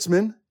 Harry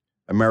Holtzman,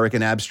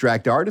 American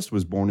abstract artist,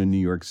 was born in New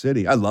York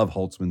City. I love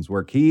Holtzman's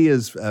work. He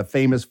is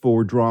famous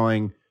for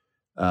drawing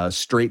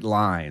straight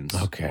lines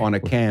on a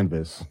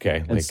canvas.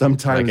 Okay. And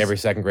sometimes, like every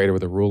second grader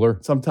with a ruler.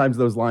 Sometimes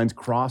those lines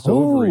cross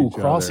over each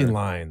other. Crossing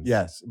lines.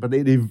 Yes, but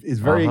it is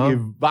very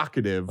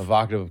evocative.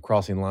 Evocative of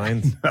crossing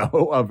lines.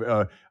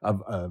 of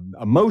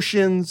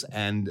emotions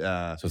and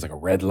so it's like a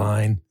red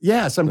line.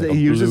 Yeah, sometimes like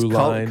he uses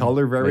line,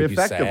 color very make you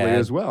effectively sad.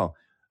 as well.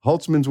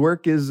 Holtzman's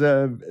work is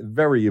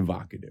very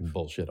evocative.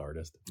 Bullshit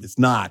artist. It's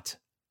not.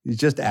 He's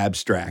just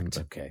abstract.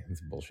 Okay,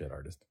 he's a bullshit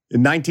artist.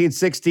 In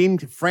 1916,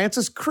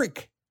 Francis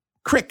Crick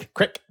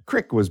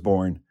was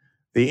born,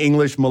 the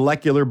English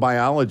molecular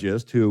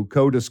biologist who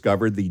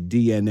co-discovered the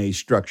DNA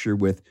structure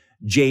with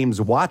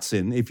James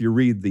Watson, if you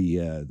read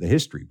the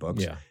history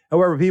books. Yeah.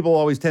 However, people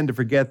always tend to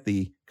forget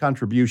the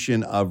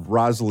contribution of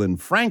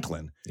Rosalind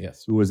Franklin,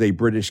 who was a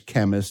British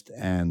chemist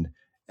and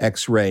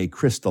X-ray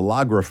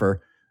crystallographer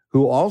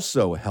who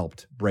also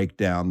helped break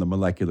down the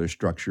molecular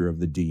structure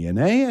of the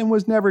DNA and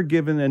was never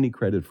given any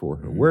credit for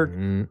her work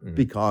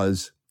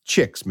because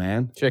chicks,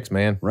 man.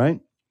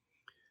 Right?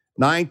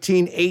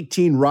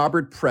 1918,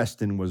 Robert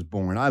Preston was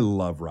born. I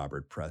love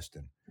Robert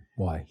Preston.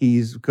 Why?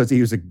 Because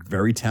he was a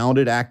very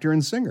talented actor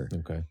and singer.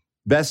 Okay.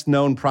 Best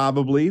known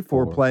probably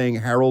for playing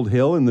Harold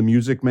Hill in The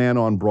Music Man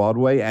on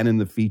Broadway and in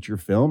the feature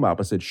film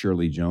opposite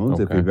Shirley Jones,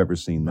 if you've ever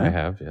seen that. I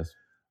have, yes.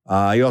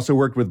 He also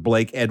worked with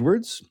Blake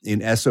Edwards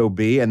in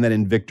S.O.B. and then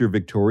in Victor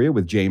Victoria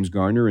with James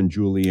Garner and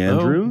Julie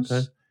Andrews.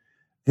 Okay.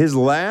 His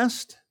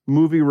last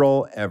movie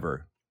role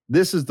ever.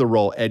 This is the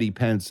role Eddie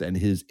Pence and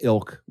his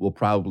ilk will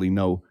probably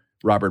know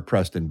Robert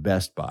Preston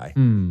best by.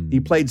 He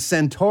played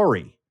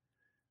Centauri,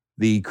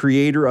 the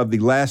creator of the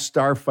Last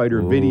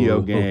Starfighter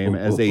video game,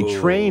 as a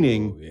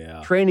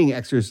training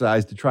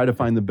exercise to try to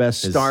find the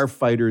best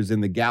starfighters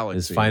in the galaxy.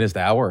 His finest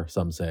hour,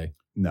 some say.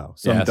 No,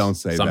 some don't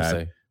say some that.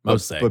 Say.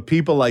 Most say. But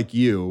people like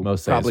you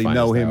Most say probably his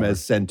know finest him hour.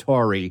 as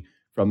Centauri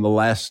from the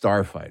Last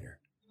Starfighter.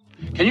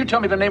 Can you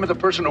tell me the name of the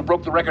person who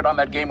broke the record on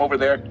that game over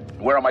there?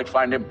 And where I might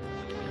find him?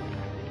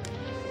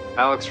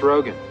 Alex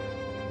Rogan.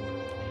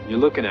 You're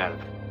looking at him.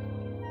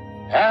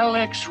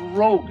 Alex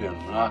Rogan.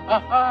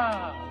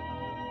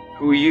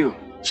 Who are you?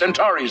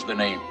 Centauri's the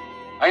name.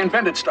 I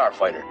invented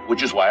Starfighter,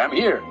 which is why I'm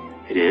here.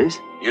 It is?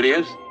 It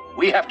is.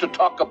 We have to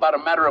talk about a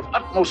matter of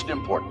utmost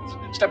importance.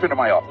 Step into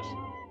my office.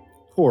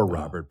 Poor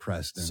Robert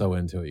Preston. So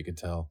into it, you could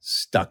tell.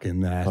 Stuck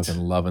in that. Fucking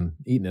loving,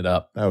 eating it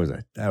up. That was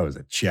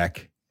a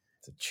check.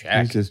 It's a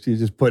check. He's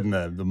just putting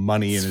the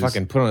money in his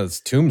fucking put on his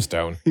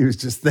tombstone. He was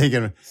just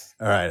thinking,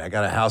 all right, I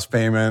got a house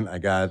payment. I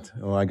got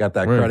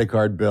that credit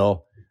card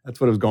bill. That's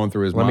what was going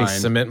through his mind. Let me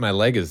cement my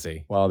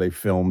legacy while they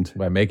filmed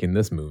by making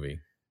this movie.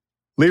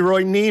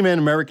 Leroy Neiman,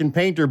 American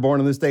painter,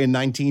 born on this day in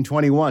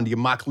 1921. Do you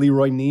mock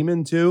Leroy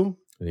Neiman too?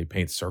 Did he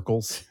paint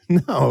circles?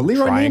 No,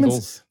 Leroy Triangles?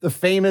 Neiman's the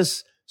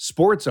famous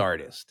sports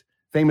artist,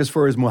 famous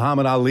for his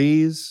Muhammad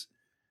Ali's,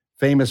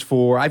 famous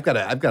for I've got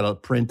a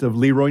print of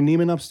Leroy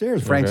Neiman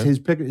upstairs. Frank's his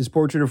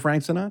portrait of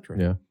Frank Sinatra.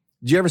 Yeah.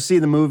 Did you ever see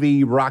the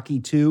movie Rocky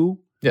II?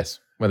 Yes,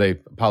 where they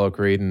Apollo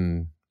Creed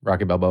and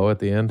Rocky Balboa at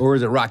the end, or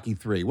is it Rocky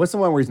III? What's the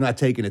one where he's not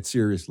taking it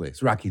seriously?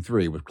 It's Rocky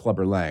III with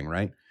Clubber Lang,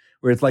 right?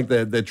 Where it's like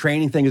the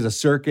training thing is a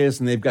circus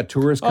and they've got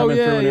tourists coming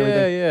through and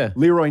everything. Yeah.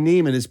 Leroy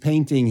Neiman is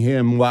painting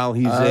him while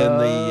he's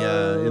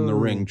in the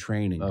ring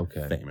training.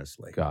 Okay.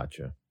 Famously.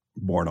 Gotcha.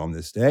 Born on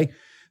this day.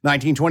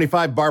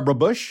 1925, Barbara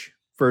Bush,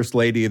 First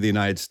Lady of the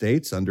United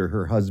States under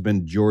her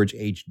husband, George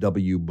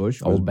H.W.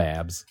 Bush. Old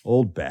Babs.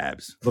 Old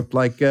Babs. Looked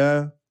like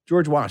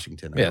George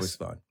Washington, I always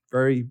thought.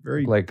 Very,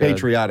 very like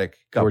patriotic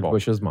couple. George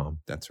Bush's mom.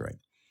 That's right.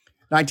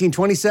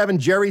 1927,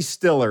 Jerry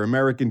Stiller,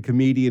 American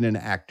comedian and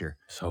actor.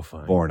 So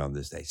funny. Born on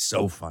this day.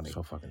 So funny.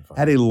 So fucking funny.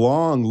 Had a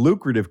long,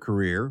 lucrative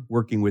career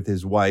working with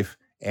his wife,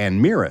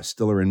 Ann Mira.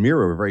 Stiller and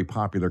Mira were a very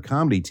popular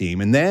comedy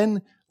team. And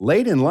then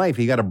late in life,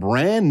 he got a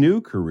brand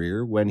new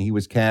career when he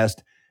was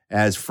cast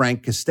as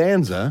Frank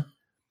Costanza.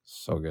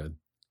 So good.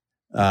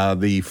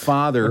 The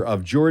father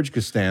of George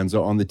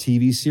Costanza on the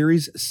TV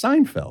series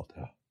Seinfeld.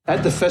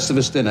 At the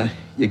Festivus dinner,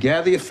 you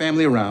gather your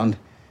family around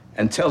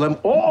and tell them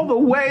all the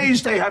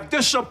ways they have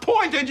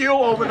disappointed you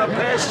over the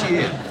past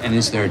year. And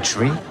is there a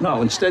tree?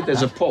 No, instead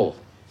there's a pole.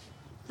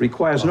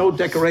 Requires no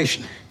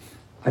decoration.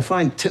 I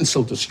find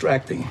tinsel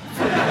distracting.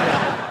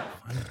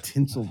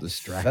 Tinsel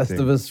distracting.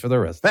 Festivus for the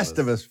rest of us.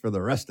 Festivus for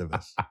the rest of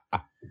us.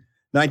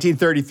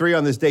 1933,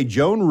 on this day,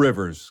 Joan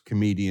Rivers,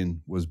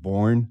 comedian, was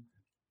born.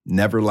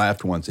 Never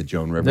laughed once at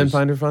Joan Rivers. Didn't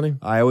find her funny?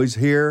 I always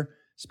hear,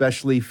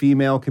 especially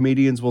female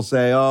comedians will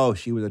say, oh,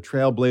 she was a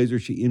trailblazer.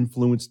 She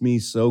influenced me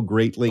so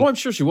greatly. Oh, I'm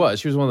sure she was.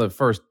 She was one of the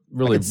first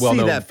really I could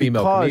well-known see that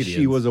female because comedians.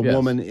 she was a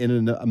woman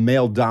in a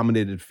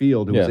male-dominated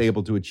field who was Yes.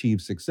 able to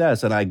achieve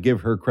success, and I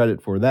give her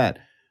credit for that.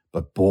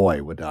 But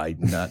boy, would I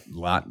not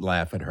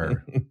laugh at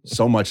her.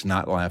 So much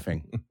not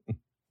laughing.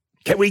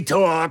 Can we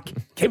talk?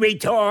 Can we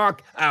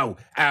talk? Oh,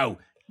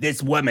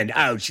 this woman.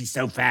 Oh, she's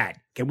so fat.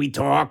 Can we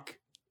talk?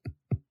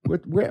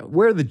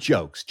 Where are the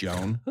jokes,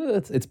 Joan?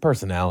 It's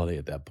personality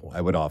at that point.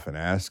 I would often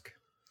ask.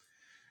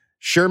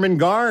 Sherman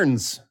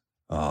Garnes.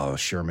 Oh,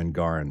 Sherman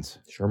Garnes.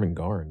 Sherman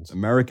Garnes.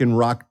 American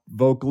rock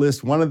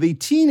vocalist, one of the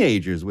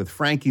Teenagers with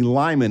Frankie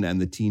Lyman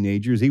and the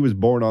Teenagers. He was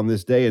born on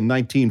this day in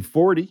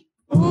 1940.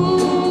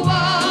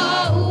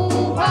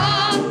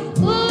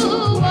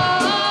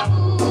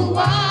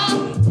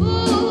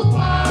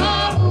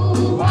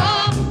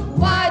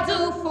 Why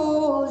do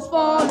fools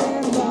fall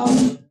in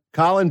love?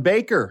 Colin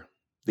Baker,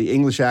 the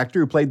English actor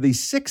who played the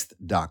sixth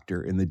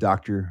Doctor in the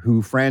Doctor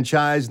Who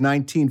franchise,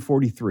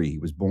 1943. He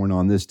was born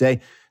on this day.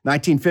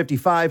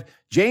 1955,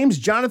 James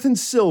Jonathan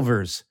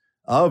Silvers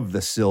of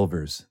the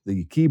Silvers,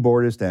 the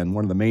keyboardist and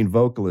one of the main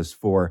vocalists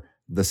for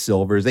the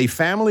Silvers, a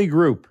family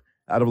group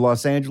out of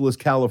Los Angeles,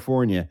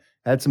 California.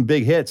 Had some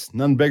big hits,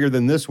 none bigger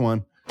than this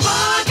one.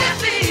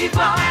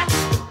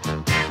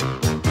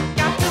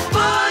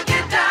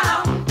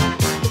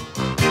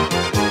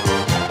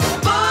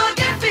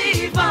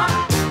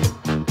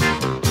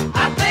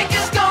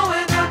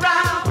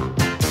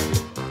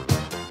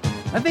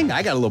 I think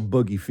I got a little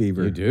boogie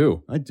fever. You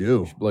do. I do.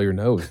 You should blow your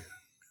nose.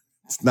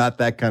 It's not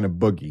that kind of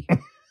boogie.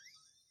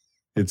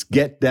 It's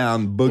get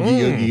down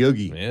boogie oogie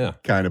oogie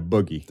kind of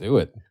boogie. Do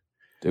it.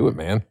 Do it,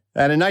 man.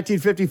 And in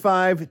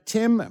 1955,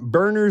 Tim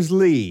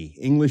Berners-Lee,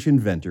 English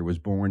inventor, was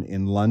born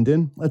in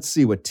London. Let's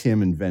see what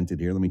Tim invented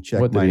here. Let me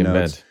check What did my he notes.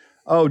 invent?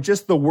 Oh,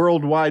 just the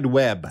World Wide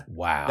Web.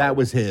 Wow. That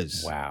was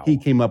his. Wow. He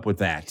came up with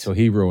that. So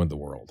he ruined the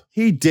world.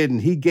 He didn't.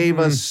 He gave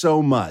us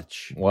so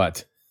much.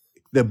 What?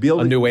 The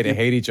ability, A new way to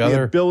hate each The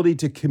other? ability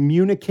to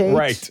communicate.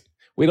 Right.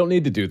 We don't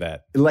need to do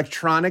that.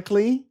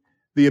 Electronically.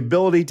 The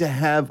ability to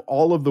have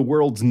all of the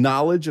world's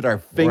knowledge at our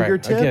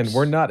fingertips. Right. Again,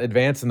 we're not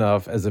advanced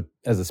enough as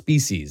a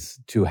species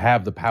to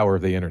have the power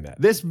of the internet.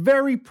 This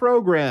very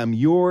program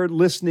you're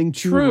listening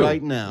to True.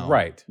 right now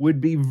Right.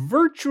 would be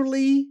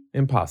virtually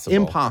Impossible.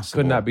 impossible.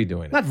 Could not be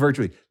doing it. Not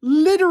virtually,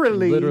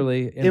 literally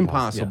Literally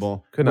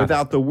impossible Yes. Could not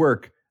without the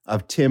work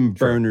of Tim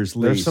True.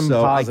 Berners-Lee. There's some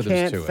so I positives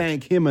can't to it.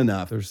 thank him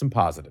enough. There's some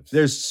positives.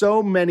 There's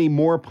so many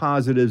more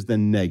positives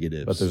than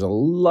negatives. But there's a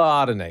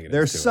lot of negatives.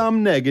 There's to it.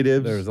 some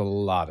negatives. There's a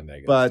lot of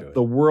negatives. to but it.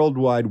 the World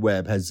Wide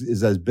Web has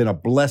been a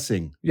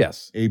blessing,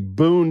 yes, a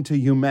boon to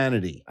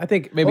humanity. I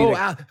think maybe.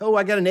 I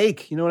got an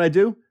ache. You know what I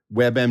do?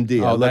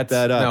 WebMD. I looked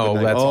that up. No,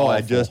 and that's I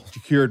awful.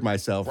 just cured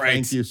myself. Right.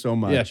 Thank you so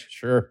much. Yeah,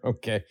 sure.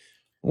 Okay.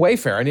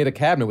 Wayfair. I need a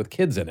cabinet with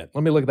kids in it.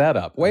 Let me look that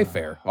up.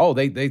 Wayfair. Oh,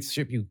 they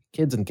ship you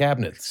kids and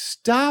cabinets.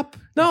 Stop.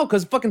 No,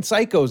 because fucking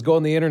psychos go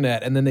on the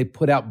internet and then they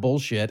put out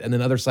bullshit and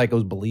then other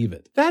psychos believe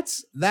it.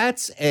 That's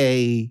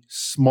a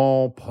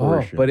small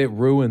portion. But it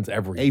ruins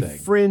everything. A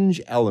fringe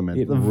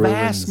element. The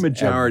vast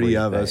majority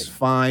of us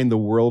find the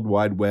World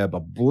Wide Web a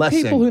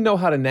blessing. People who know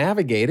how to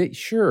navigate it,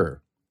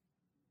 sure.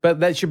 But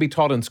that should be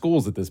taught in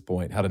schools at this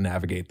point, how to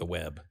navigate the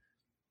web.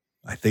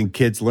 I think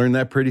kids learn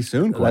that pretty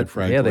soon, quite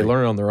frankly. Yeah, they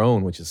learn on their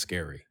own, which is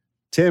scary.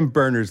 Tim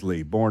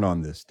Berners-Lee, born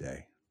on this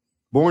day.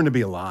 Born to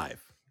be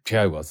alive.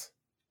 Yeah, I was.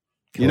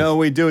 You know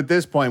what we do at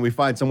this point? We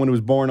find someone who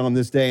was born on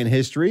this day in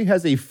history,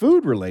 has a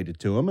food related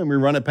to him, and we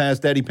run it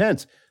past Eddie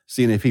Pence,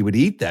 seeing if he would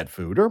eat that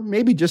food or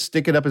maybe just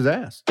stick it up his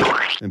ass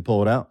and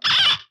pull it out.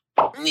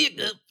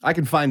 I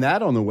can find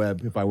that on the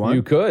web if I want.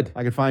 You could.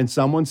 I could find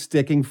someone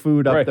sticking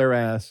food up their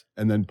ass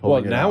and then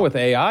pulling it out. Well, now with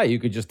AI, you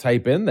could just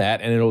type in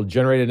that and it'll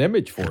generate an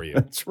image for you.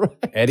 That's right.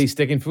 Eddie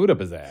sticking food up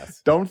his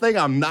ass. Don't think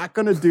I'm not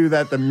going to do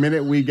that the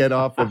minute we get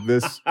off of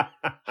this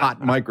hot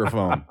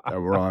microphone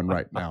that we're on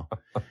right now.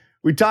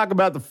 We talk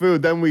about the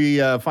food, then we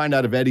find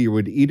out if Eddie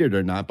would eat it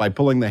or not by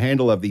pulling the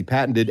handle of the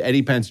patented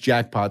Eddie Pence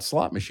jackpot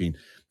slot machine.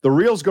 The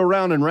reels go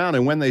round and round,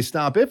 and when they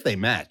stop, if they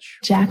match,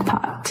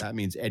 jackpot. That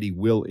means Eddie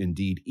will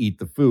indeed eat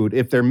the food.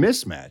 If they're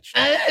mismatched,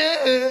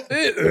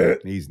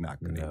 he's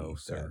not going to eat,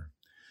 sir.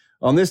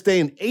 On this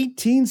day in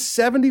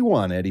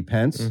 1871, Eddie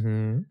Pence,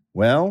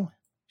 well,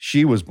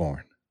 she was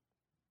born.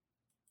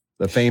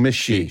 The famous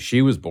she.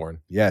 She was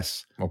born.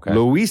 Yes. Okay.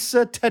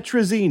 Luisa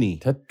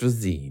Tetrazzini.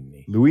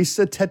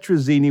 Luisa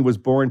Tetrazzini was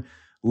born.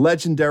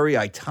 Legendary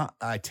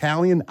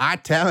Italian,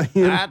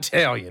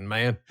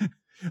 man.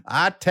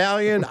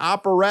 Italian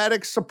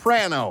operatic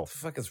soprano. What the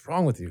fuck is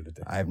wrong with you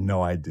today? I have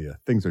no idea.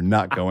 Things are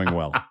not going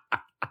well.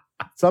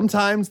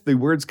 Sometimes the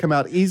words come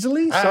out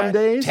easily. Some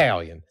days.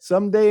 Italian.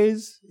 Some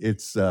days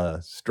it's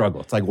a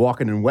struggle. It's like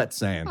walking in wet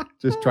sand,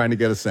 just trying to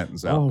get a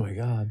sentence out. Oh, my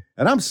God.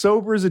 And I'm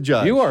sober as a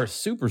judge. You are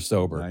super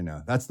sober. I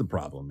know. That's the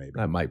problem, maybe.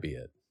 That might be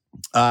it.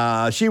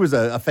 She was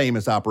a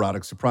famous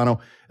operatic soprano,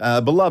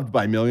 beloved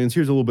by millions.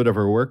 Here's a little bit of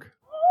her work.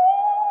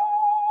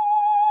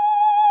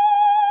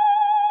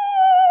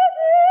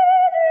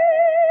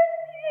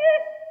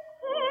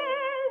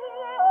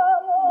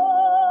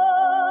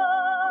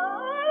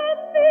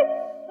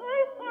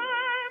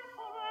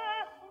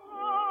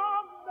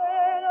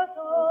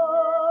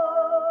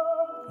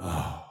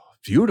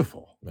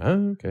 Beautiful.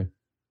 Okay.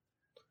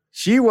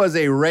 She was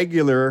a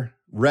regular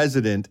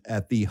resident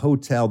at the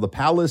hotel, the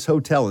Palace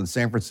Hotel in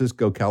San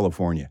Francisco,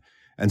 California.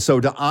 And so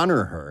to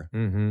honor her,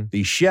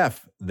 the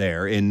chef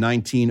there in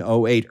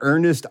 1908,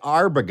 Ernest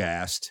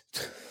Arbogast,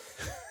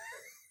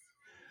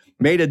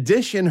 made a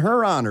dish in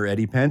her honor,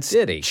 Eddie Pence.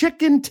 Did he?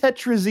 Chicken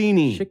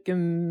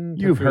tetrazzini.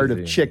 You've heard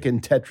of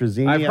chicken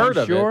tetrazzini, I've heard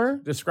I'm of sure.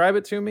 it. Describe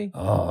it to me.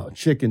 Oh,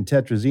 chicken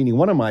tetrazzini,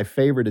 one of my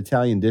favorite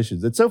Italian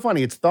dishes. It's so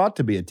funny. It's thought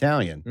to be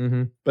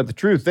Italian, but the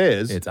truth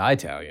is, it's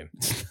Italian.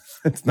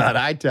 It's not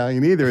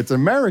Italian either. It's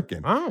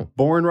American. Oh.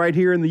 Born right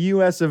here in the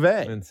U.S. of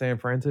A. In San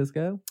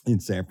Francisco? In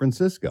San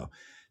Francisco.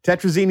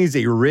 Tetrazzini is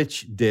a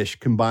rich dish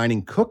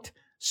combining cooked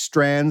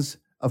strands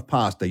of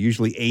pasta,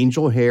 usually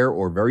angel hair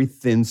or very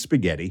thin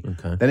spaghetti.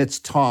 Okay. Then it's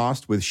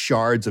tossed with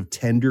shards of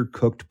tender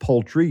cooked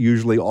poultry,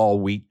 usually all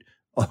wheat,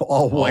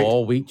 all white.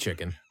 All wheat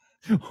chicken.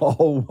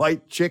 All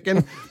white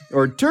chicken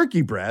or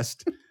turkey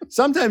breast.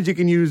 Sometimes you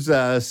can use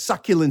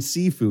succulent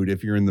seafood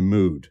if you're in the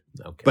mood,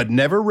 but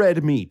never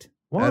red meat.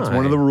 Why? That's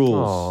one of the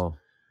rules. Oh.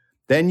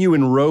 Then you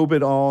enrobe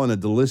it all in a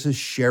delicious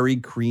sherry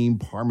cream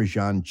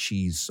Parmesan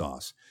cheese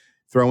sauce.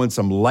 Throw in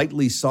some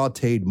lightly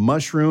sauteed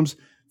mushrooms.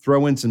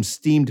 Throw in some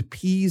steamed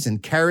peas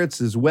and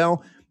carrots as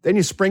well. Then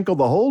you sprinkle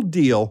the whole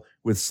deal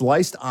with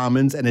sliced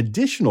almonds and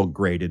additional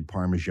grated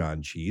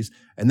Parmesan cheese.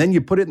 And then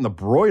you put it in the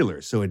broiler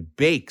so it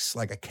bakes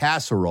like a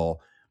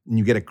casserole. And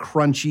you get a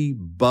crunchy,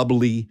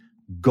 bubbly,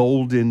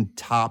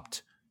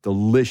 golden-topped,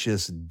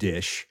 delicious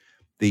dish.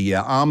 The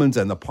almonds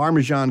and the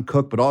Parmesan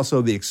cook, but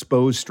also the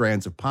exposed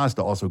strands of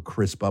pasta also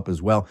crisp up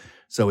as well.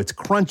 So it's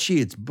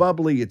crunchy, it's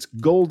bubbly, it's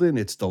golden,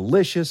 it's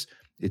delicious.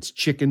 It's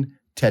chicken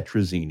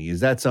tetrazzini. Is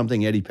that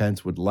something Eddie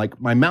Pence would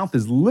like? My mouth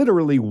is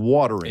literally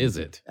watering. Is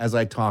it? As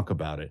I talk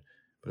about it.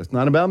 But it's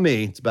not about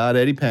me. It's about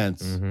Eddie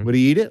Pence. Would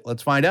he eat it?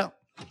 Let's find out.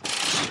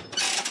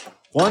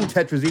 1,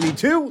 tetrazzini.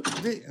 2.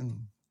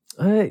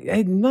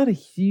 I'm not a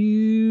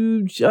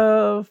huge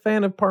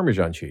fan of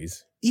Parmesan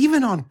cheese.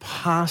 Even on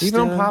pasta? Even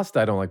on pasta,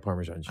 I don't like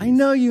Parmesan cheese. I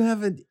know you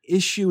have an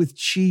issue with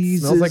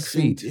cheese. Smells like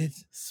feet. It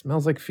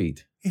smells like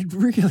feet. It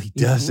really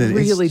doesn't. It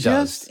really it's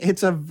does. Just,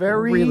 it's a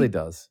very... It really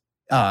does.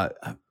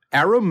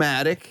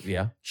 Aromatic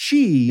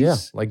cheese. Yeah,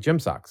 like gym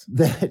socks.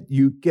 That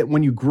you get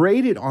when you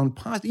grate it on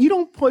pasta. You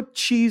don't put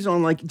cheese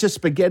on like just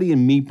spaghetti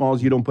and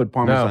meatballs. You don't put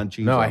Parmesan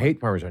cheese on. No, I hate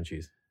Parmesan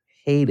cheese.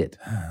 Hate it.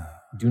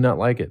 Do not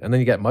like it. And then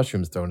you got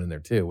mushrooms thrown in there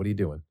too. What are you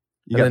doing?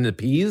 Then the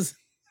peas?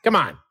 Come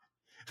on.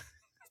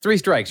 3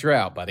 strikes, you're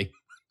out, buddy.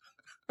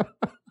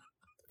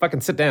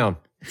 Fucking sit down.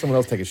 Someone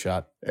else take a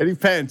shot. Eddie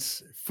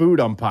Pence, food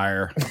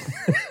umpire.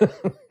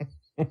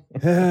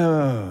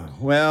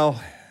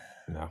 Well,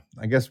 No.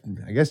 I guess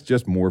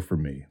just more for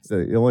me. It's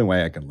the only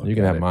way I can look at it. You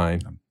can have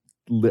mine.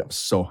 I'm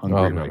so hungry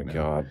Oh, right my now.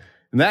 God.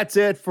 And that's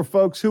it for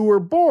folks who were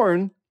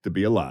born to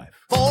be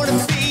alive. Born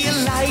to be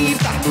alive.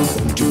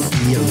 Born to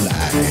be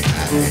alive.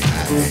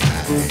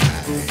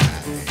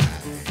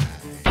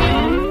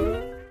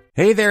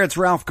 Hey there, it's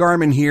Ralph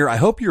Garman here. I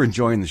hope you're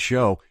enjoying the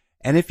show.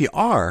 And if you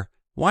are,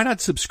 why not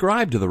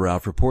subscribe to the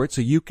Ralph Report so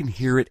you can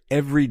hear it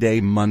every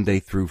day, Monday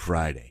through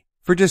Friday?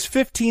 For just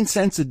 15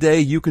 cents a day,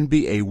 you can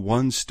be a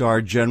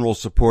 1-star general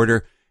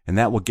supporter, and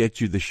that will get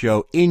you the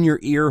show in your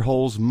ear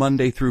holes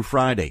Monday through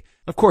Friday.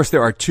 Of course,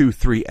 there are 2,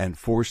 3, and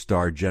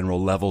 4-star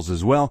general levels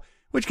as well,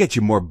 which get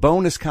you more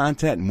bonus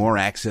content and more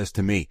access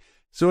to me.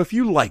 So if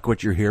you like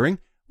what you're hearing,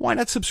 why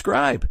not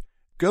subscribe?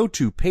 Go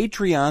to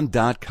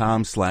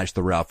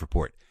patreon.com/The Ralph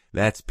Report.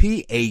 That's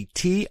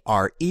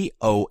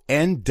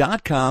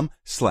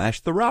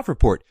patreon.com/The Ralph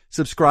Report.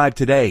 Subscribe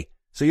today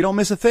so you don't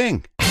miss a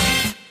thing.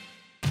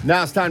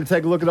 Now it's time to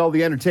take a look at all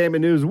the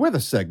entertainment news with a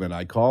segment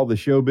I call the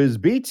Showbiz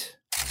Beat.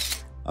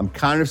 I'm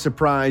kind of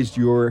surprised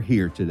you're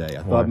here today.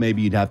 I thought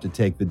maybe you'd have to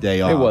take the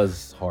day off. It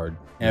was hard.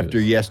 After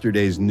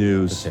yesterday's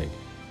news.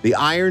 The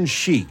Iron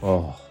Sheik,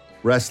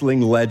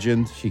 wrestling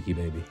legend. Sheiky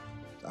Baby.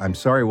 I'm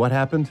sorry, what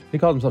happened? He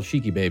called himself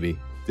Sheiky Baby.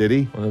 Did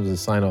he? Well, it was a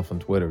sign-off on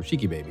Twitter.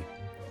 Sheiky Baby.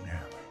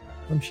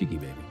 I'm Sheiky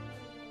Baby.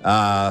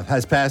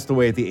 Has passed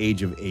away at the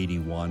age of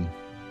 81.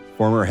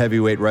 Former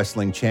heavyweight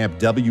wrestling champ,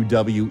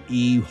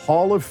 WWE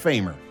Hall of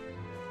Famer,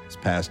 has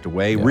passed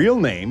away. Yeah. Real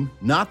name,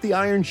 not the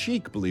Iron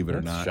Sheik, believe it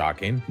or not.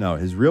 Shocking. No,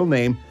 his real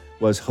name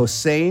was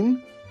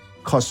Hossein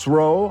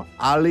Khosrow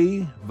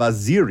Ali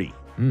Vaziri.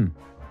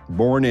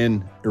 Born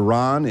in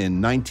Iran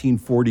in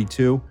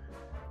 1942.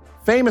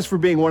 Famous for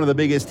being one of the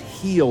biggest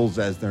heels,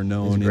 as they're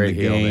known in the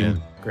game.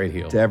 Man. Great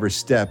heel. To ever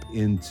step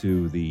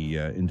into the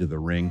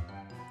ring.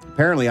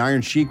 Apparently,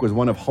 Iron Sheik was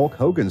one of Hulk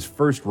Hogan's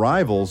first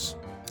rivals.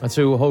 That's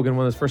who Hogan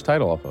won his first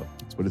title off of.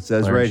 That's what it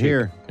says Iron right Sheik.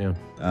 here. Yeah.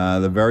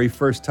 The very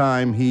first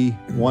time he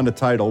won a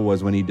title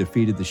was when he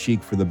defeated the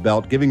Sheik for the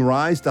belt, giving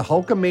rise to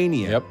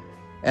Hulkamania. Yep.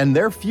 And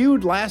their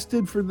feud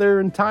lasted for their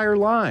entire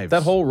lives.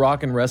 That whole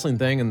rock and wrestling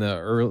thing in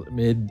the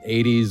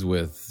mid-'80s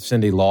with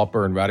Cyndi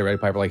Lauper and Roddy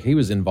Piper, like he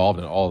was involved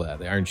in all that.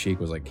 The Iron Sheik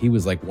was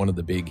like one of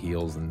the big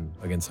heels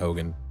against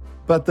Hogan.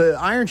 But the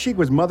Iron Sheik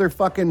was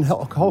motherfucking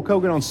Hulk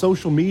Hogan on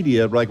social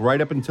media, like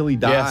right up until he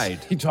died.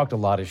 Yes, he talked a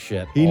lot of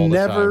shit. He all the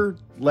never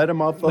time. let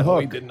him off the No,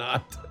 hook. he did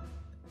not.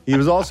 He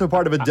was also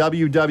part of a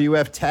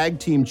WWF Tag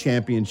Team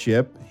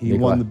Championship. He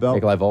won the belt.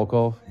 Nikolai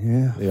Volkov.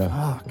 Yeah.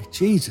 Fuck.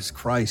 Jesus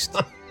Christ.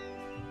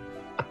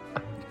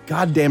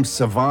 Goddamn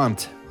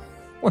savant.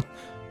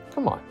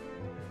 Come on.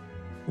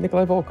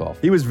 Nikolai Volkov.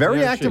 He was very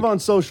Iron active Sheik. on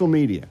social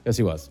media. Yes,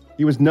 he was.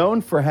 He was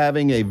known for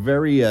having a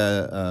very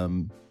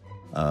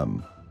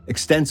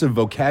extensive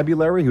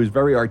vocabulary. He was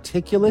very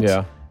articulate.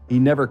 Yeah. He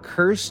never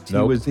cursed.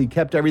 Nope. He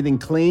kept everything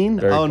clean.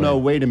 Very no,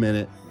 clean. wait a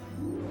minute.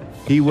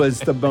 He was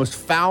the most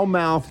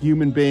foul-mouthed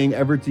human being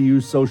ever to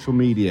use social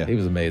media. He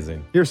was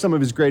amazing. Here's some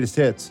of his greatest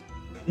hits.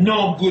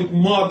 No good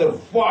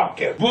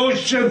motherfucker.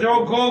 Bullshit,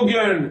 Hulk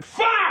Hogan.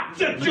 Fuck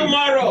the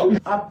tomorrow.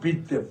 I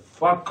beat the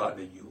fuck out of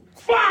you.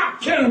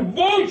 Fucking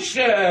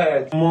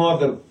bullshit.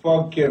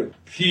 Motherfucking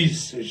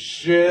piece of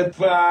shit.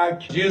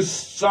 Fuck. You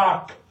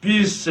suck.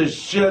 Piece of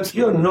shit.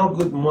 You're no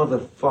good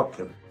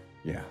motherfucker.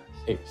 Yeah.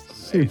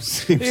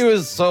 He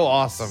was so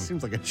awesome.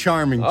 Seems like a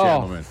charming Oh,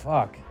 gentleman.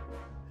 fuck.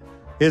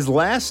 His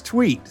last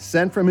tweet,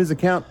 sent from his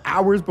account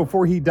hours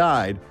before he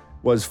died,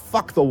 was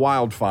 "fuck the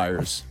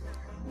wildfires."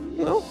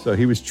 So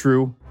he was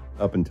true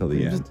up until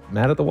the end. Just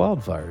mad at the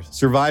wildfires.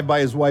 Survived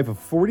by his wife of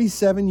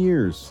 47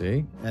 years.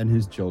 See? And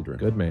his children.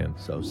 Good man.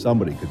 So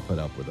somebody could put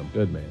up with him.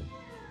 Good man.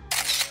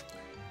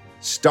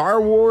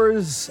 Star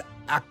Wars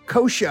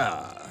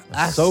Akosha.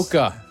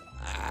 Ahsoka.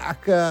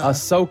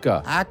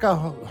 Ahsoka.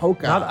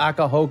 Akahoka. Not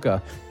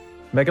Akahoka.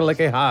 Make it like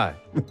a high.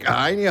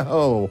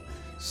 Ho.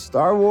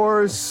 Star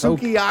Wars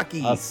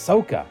Sukiyaki.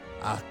 Ahsoka.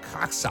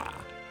 Akasa.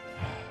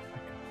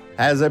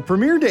 Has a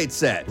premiere date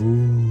set.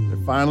 They're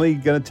finally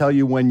going to tell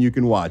you when you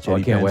can watch it. Oh,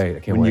 I can't wait. I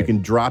can't when wait. you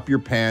can drop your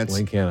pants.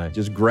 When can I?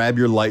 Just grab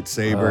your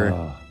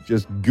lightsaber.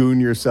 Just goon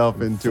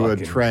yourself into a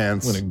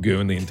trance. I'm going to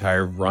goon the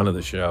entire run of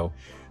the show.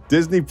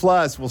 Disney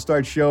Plus will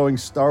start showing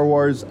Star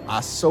Wars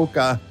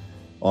Ahsoka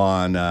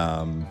on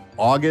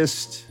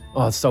August.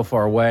 Oh, it's so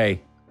far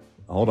away.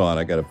 Hold on,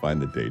 I got to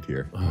find the date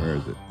here. Where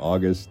is it?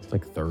 August? It's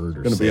like 3rd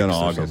or 6th. It's going to be in or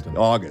August. something.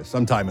 August,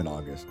 sometime in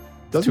August.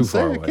 Too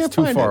far away. It's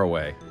too far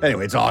away. away.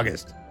 Anyway, it's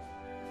August.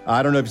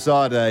 I don't know if you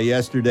saw it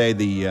yesterday.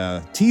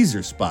 The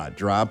teaser spot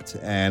dropped,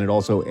 and it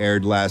also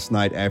aired last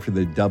night after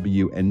the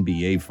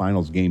WNBA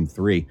Finals Game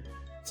 3.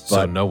 So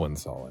But no one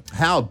saw it.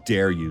 how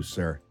dare you,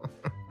 sir?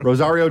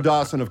 Rosario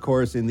Dawson, of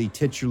course, in the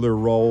titular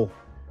role,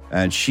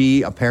 and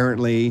she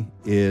apparently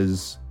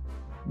is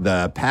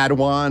the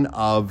Padawan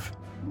of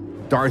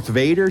Darth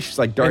Vader. She's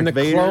like Darth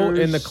Vader.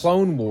 In the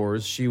Clone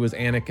Wars, she was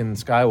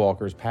Anakin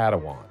Skywalker's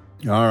Padawan.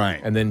 All right.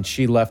 And then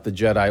she left the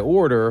Jedi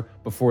Order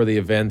before the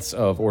events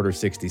of Order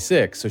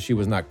 66, so she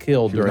was not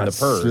killed during the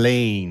Purge.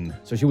 Slain.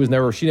 So she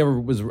never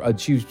was.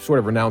 She sort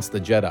of renounced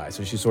the Jedi.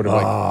 So she's sort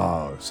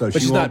of so but she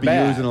she's won't not be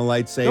bad. using a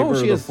lightsaber No, or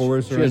she the has,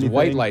 Force she or has anything?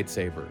 white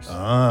lightsabers.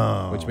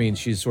 Oh. Which means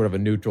she's sort of a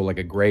neutral, like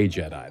a gray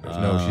Jedi.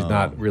 She's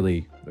not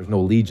really, there's no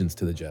allegiance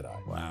to the Jedi.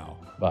 Wow.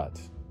 But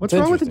What's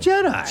it's wrong with the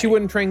interesting. Jedi? She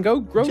wouldn't train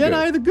Grogu. Jedi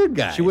are the good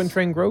guys. She wouldn't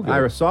train Grogu.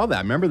 I saw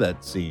that. Remember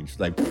that scene? She's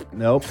like,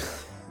 nope.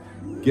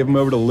 Give him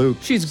over to Luke.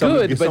 She's Someone-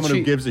 good, but someone she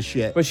who gives a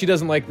shit. But she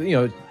doesn't like,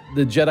 the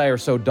Jedi are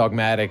so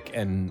dogmatic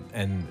and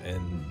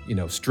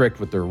strict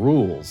with their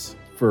rules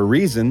for a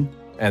reason.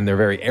 And they're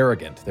very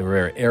arrogant. They were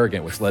very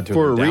arrogant, which led to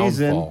For their a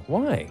reason. downfall.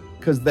 Why?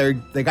 Because they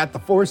got the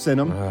Force in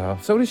them.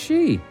 So does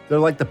she. They're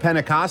like the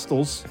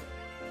Pentecostals.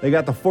 They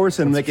got the Force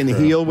in them. They can true.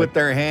 heal with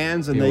their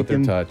hands and Heal they with their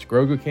can touch.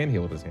 Grogu can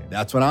heal with his hand.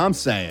 That's what I'm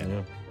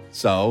saying.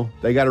 So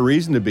they got a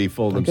reason to be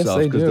full of I guess themselves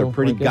they because do. they're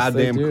pretty I guess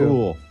they goddamn do.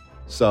 cool.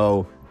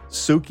 So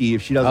Suki,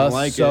 if she doesn't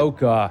like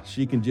Ahsoka. it,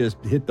 she can just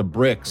hit the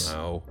bricks.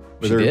 No.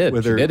 With She her- did.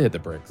 with She her- did hit the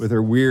bricks. With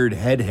her weird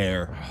head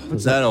hair.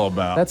 What's that all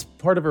about? That's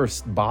part of her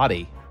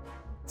body,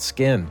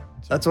 skin.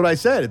 That's what I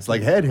said. It's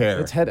like head hair.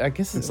 It's head. I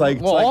guess It's like,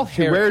 well, it's like all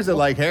she hair. wears it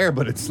like hair,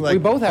 but it's like We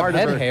both have part of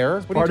head her-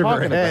 hair. What are you part of her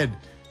talking about? head.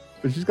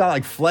 But she's got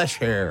like flesh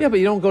hair. Yeah, but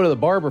you don't go to the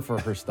barber for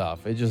her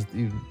stuff. It'd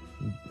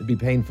be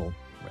painful.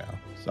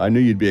 So I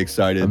knew you'd be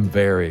excited. I'm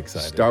very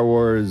excited. Star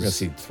Wars. We're gonna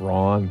see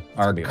Thrawn. It's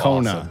gonna be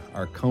Arcona. awesome.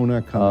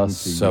 Arcona coming to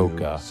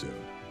Ahsoka. you soon.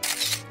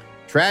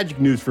 Tragic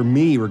news for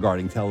me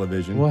regarding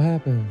television. What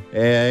happened?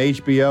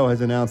 HBO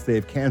has announced they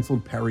have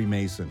canceled Perry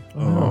Mason.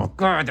 Oh,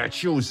 God, that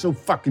show was so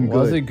fucking good.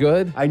 Was it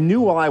good? I knew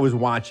while I was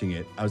watching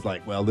it, I was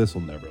like, well, this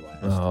will never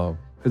last. Oh.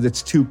 Because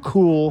it's too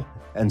cool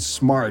and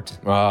smart.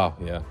 Oh,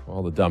 yeah.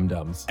 All the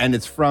dum-dums. And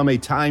it's from a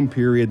time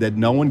period that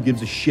no one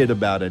gives a shit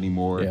about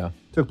anymore. Yeah.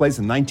 Took place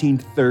in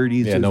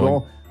 1930s. Yeah, It was no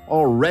one-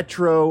 all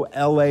retro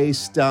LA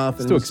stuff.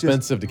 It's and too it was just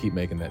expensive to keep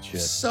making that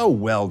shit. so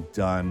well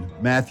done.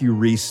 Matthew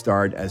Rhys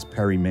starred as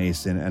Perry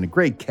Mason and a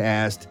great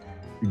cast.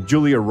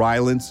 Juliet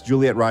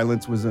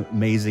Rylance was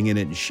amazing in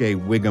it, and Shea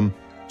Wiggum.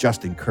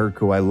 Justin Kirk,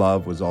 who I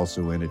love, was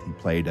also in it. He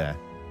played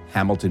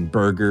Hamilton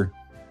Berger.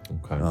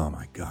 Okay. Oh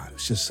my God, it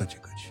was just such a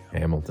good show.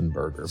 Hamilton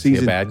Berger. Was he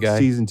a bad guy?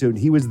 Season 2.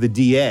 He was the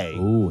DA.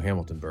 Ooh,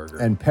 Hamilton Berger.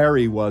 And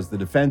Perry was the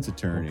defense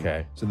attorney.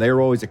 Okay. So they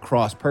were always at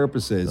cross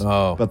purposes,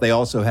 but they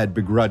also had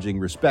begrudging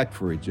respect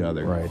for each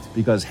other. Right.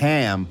 Because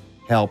Ham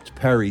helped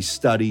Perry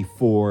study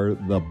for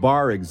the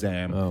bar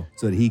exam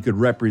so that he could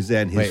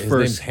represent his Wait, his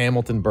first. name's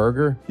Hamilton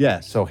Berger?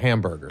 Yes. So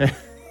Hamburger.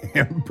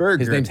 Hamburger.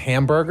 His name's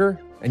Hamburger?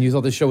 And you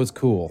thought this show was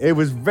cool? It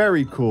was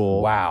very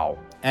cool. Wow.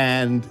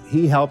 And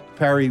he helped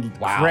Perry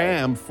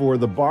cram for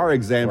the bar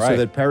exam so Right.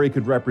 that Perry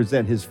could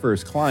represent his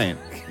first client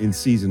in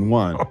season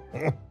 1.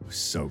 It was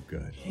so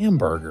good.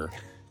 Hamburger.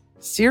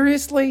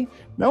 Seriously?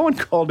 No one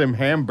called him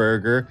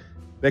Hamburger.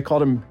 They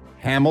called him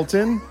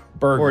Hamilton.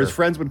 Burger. Or his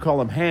friends would call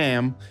him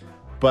Ham,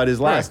 but his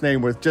last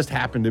name was just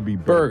happened to be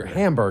Burger.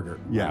 Hamburger.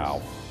 Yes.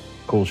 Wow.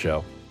 Cool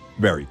show.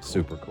 Very cool.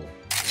 Super cool.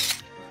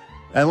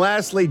 And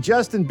lastly,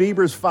 Justin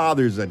Bieber's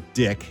father's a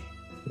dick.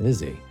 Is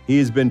he? He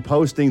has been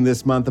posting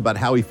this month about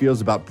how he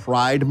feels about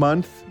Pride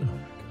Month.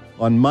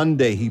 On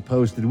Monday, he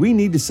posted, "We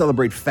need to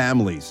celebrate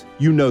families.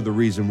 You know the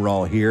reason we're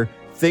all here.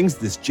 Things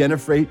this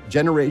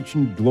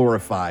generation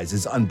glorifies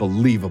is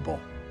unbelievable."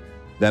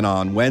 Then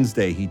on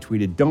Wednesday, he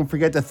tweeted, "Don't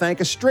forget to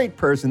thank a straight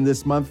person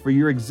this month for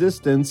your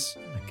existence."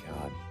 Oh my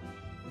God.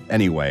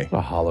 Anyway.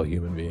 A hollow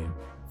human being.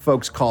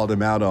 Folks called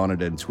him out on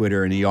it on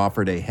Twitter, and he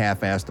offered a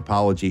half-assed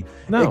apology.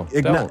 No,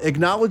 don't.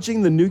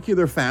 Acknowledging the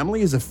nuclear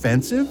family is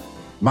offensive?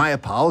 My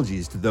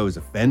apologies to those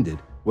offended.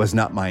 Was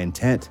not my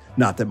intent.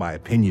 Not that my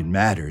opinion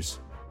matters,"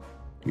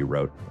 he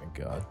wrote. Oh my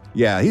God.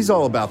 Yeah, he's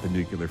all about the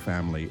nuclear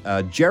family.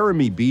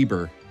 Jeremy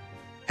Bieber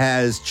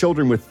has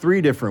children with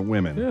 3 different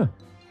women. Yeah.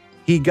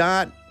 He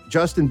got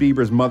Justin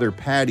Bieber's mother,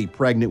 Patty,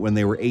 pregnant when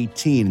they were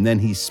 18, and then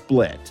he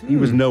split. He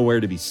was nowhere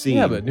to be seen.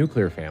 Yeah, but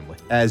nuclear family.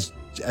 As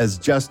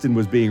Justin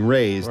was being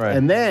raised. Right.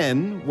 And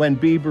then when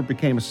Bieber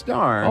became a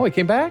star, Oh, he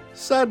came back?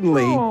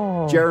 suddenly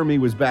Oh. Jeremy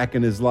was back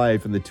in his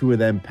life, and the two of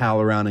them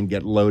pal around and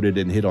get loaded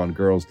and hit on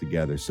girls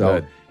together. So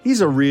Good. he's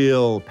a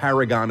real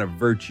paragon of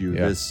virtue,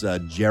 Yeah. this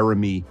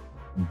Jeremy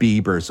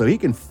Bieber. So he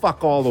can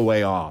fuck all the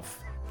way off.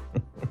 Why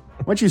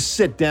don't you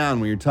sit down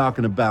when you're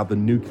talking about the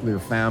nuclear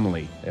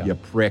family, you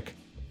prick?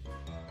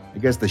 I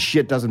guess the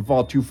shit doesn't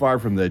fall too far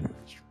from the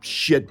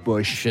shit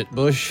bush. Shit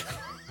bush.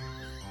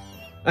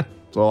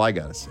 That's all I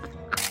gotta say.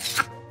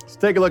 Let's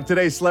take a look at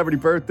today's celebrity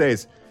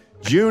birthdays.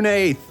 June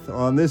 8th,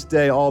 on this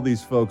day, all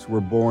these folks were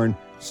born,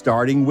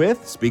 starting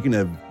with, speaking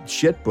of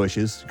shit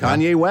bushes,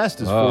 Kanye West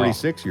is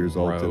 46 years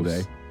old gross.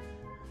 today.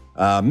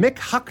 Mick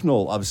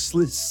Hucknall of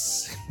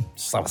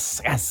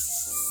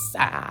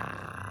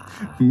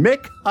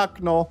Mick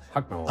Hucknall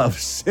of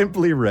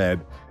Simply Red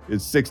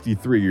is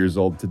 63 years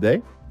old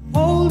today.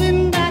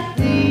 Holding back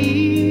the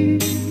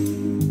years,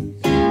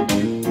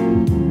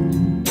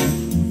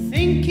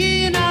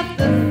 thinking of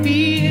the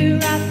fear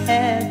I've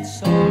had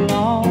so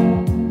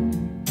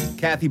long.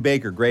 Kathy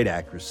Baker, great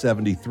actress,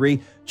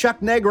 73. Chuck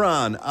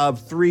Negron of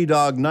Three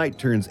Dog Night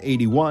turns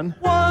 81.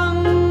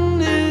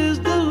 One is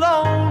the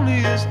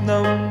loneliest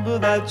number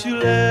that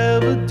you'll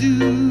ever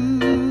do.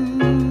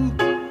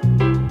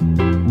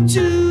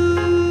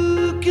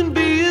 Two can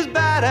be as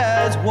bad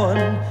as one.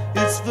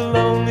 It's the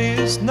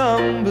loneliest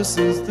number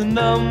since the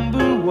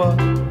number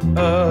one.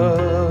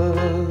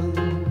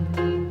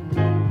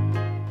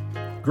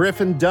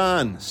 Griffin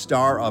Dunn,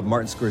 star of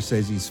Martin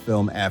Scorsese's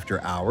film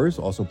After Hours,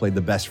 also played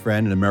the best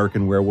friend in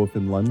American Werewolf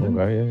in London.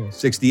 Okay, yeah.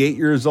 68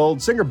 years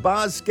old. Singer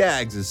Boz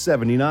Scaggs is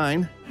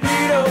 79.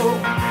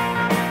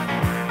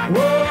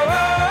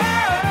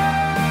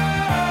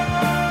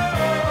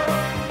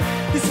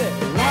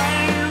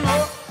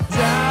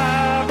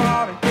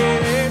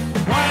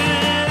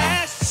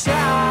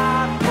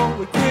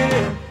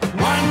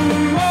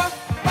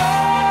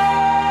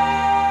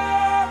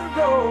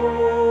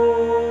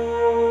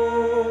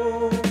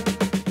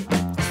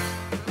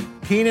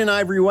 Keenan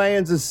Ivory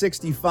Wayans is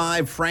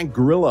 65. Frank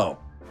Grillo,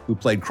 who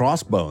played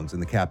Crossbones in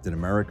the Captain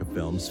America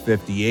films,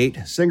 58.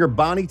 Singer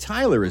Bonnie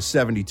Tyler is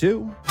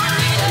 72.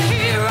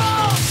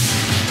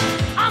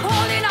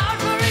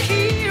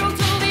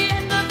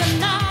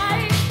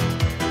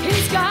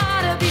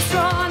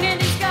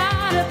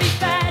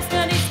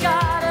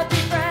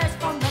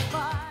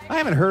 I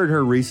haven't heard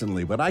her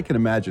recently, but I can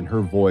imagine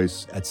her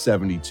voice at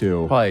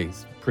 72. Probably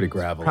pretty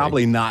gravelly.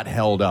 Probably not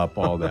held up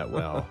all that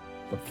well.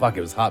 But fuck,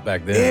 it was hot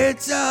back then.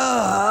 It's a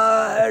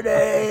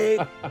heartache.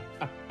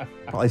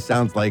 Probably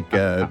sounds like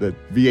the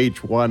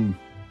VH1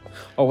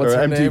 what's or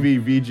her MTV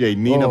name? VJ,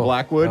 Nina Oh.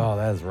 Blackwood. Oh,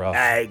 that's rough.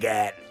 I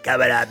got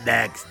coming up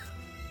next.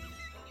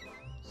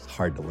 It's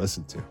hard to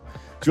listen to.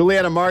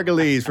 Juliana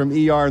Margulies from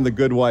ER and The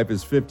Good Wife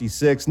is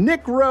 56.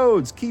 Nick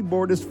Rhodes,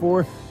 keyboardist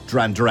for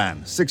Duran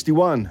Duran,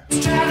 61.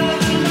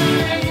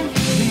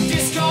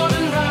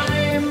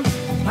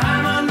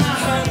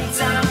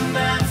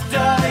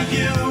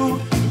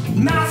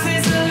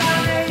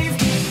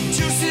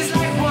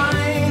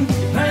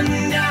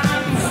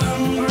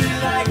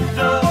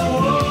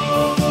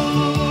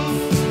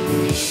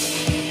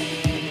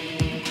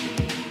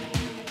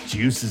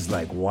 Juice is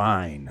like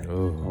wine.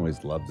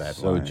 Always loved that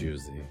So line.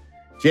 juicy.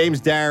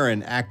 James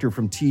Darren, actor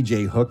from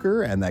TJ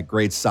Hooker and that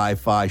great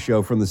sci-fi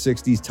show from the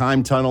 60s,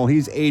 Time Tunnel.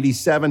 He's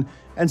 87.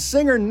 And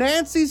singer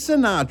Nancy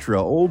Sinatra,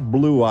 old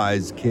Blue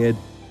Eyes kid.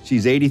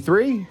 She's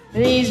 83.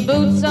 These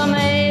boots are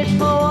made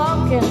for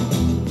walking,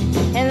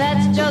 and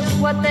that's just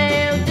what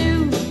they'll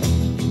do.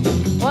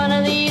 One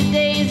of these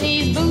days,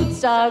 these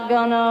boots are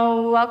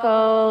gonna walk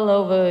all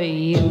over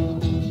you.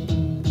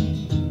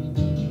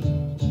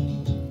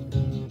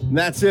 And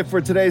that's it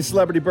for today's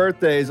Celebrity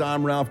Birthdays.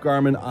 I'm Ralph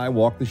Garman. I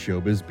walk the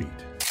showbiz beat.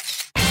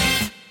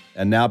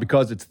 And now,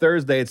 because it's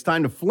Thursday, it's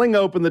time to fling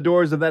open the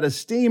doors of that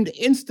esteemed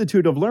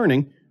Institute of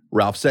Learning,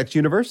 Ralph Sex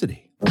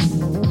University.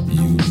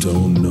 You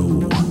don't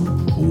know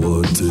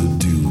what to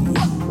do.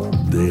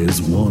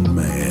 There's one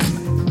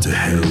man to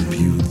help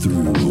you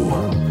through.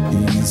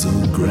 He's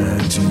a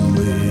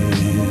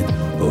graduate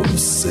of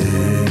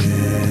sex.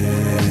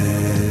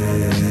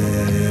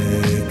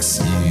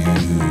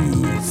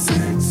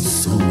 You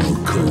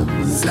summer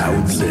comes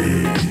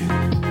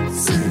loudly.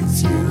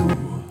 Sex you.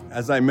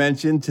 As I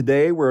mentioned,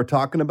 today we're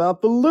talking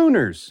about the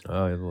Looners.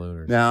 Oh, yeah, the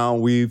Looners. Now,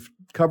 we've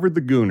covered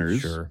the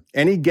Gooners. Sure.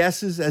 Any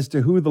guesses as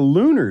to who the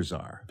Looners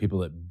are? People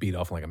that beat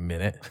off in like a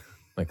minute,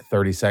 like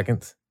 30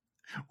 seconds.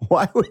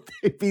 Why would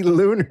they be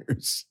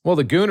Looners? Well,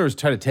 the Gooners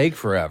try to take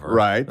forever.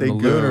 Right, And they the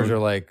Looners goon. are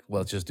like,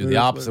 well, let's just do the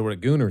There's opposite of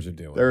what the Gooners are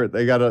doing.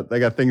 They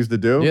got things to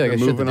do. Yeah, they They're got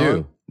shit to moving on.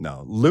 do.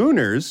 No,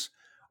 Looners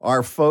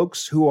are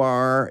folks who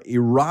are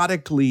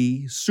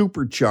erotically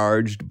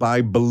supercharged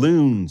by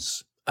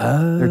balloons.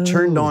 They're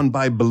turned on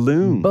by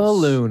balloons.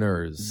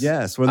 Ballooners.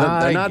 Yes, well, they're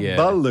I not get it.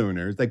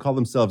 ballooners. They call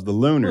themselves the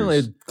Looners.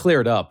 Well, they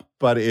cleared up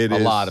but it a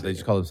is lot of they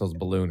just call themselves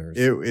ballooners.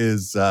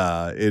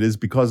 It is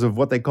because of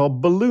what they call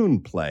balloon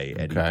play,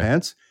 Eddie Okay.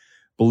 Pence.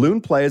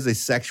 Balloon play is a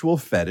sexual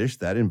fetish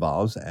that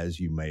involves, as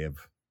you may have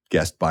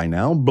guessed by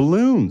now,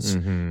 balloons.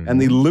 Mhm.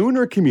 And the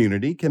lunar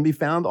community can be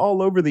found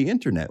all over the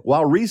internet.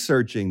 While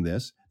researching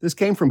this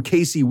came from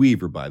Casey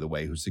Weaver, by the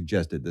way, who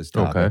suggested this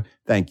topic. Okay.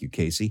 Thank you,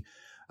 Casey.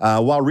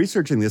 While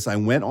researching this, I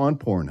went on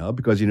Pornhub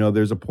because,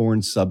 there's a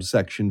porn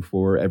subsection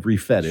for every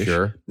fetish.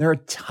 Sure. There are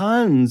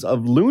tons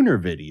of lunar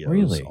videos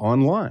Really?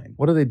 online.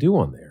 What do they do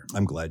on there?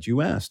 I'm glad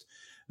you asked.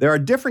 There are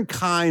different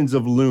kinds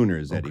of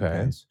lunars, Eddie Okay.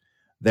 Pence.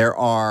 There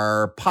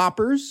are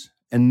poppers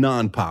and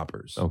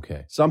non-poppers.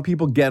 Okay. Some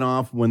people get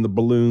off when the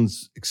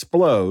balloons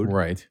explode.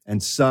 Right.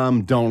 And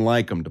some don't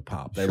like them to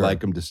pop. They Sure.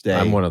 like them to stay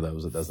I'm one of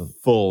those that doesn't.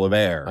 full of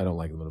air. I don't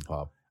like them to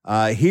pop.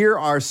 Here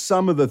are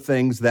some of the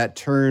things that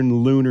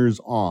turn lunars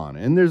on.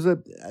 And there's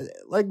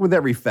like with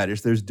every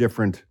fetish, there's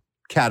different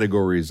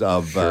categories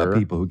of Sure.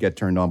 people who get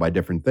turned on by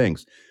different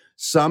things.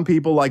 Some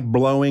people like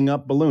blowing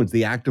up balloons.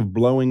 The act of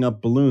blowing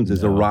up balloons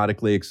is No.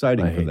 erotically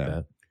exciting I for hate them.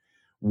 that.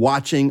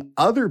 Watching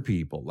other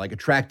people, like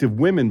attractive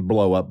women,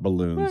 blow up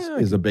balloons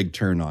is a big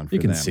turn on for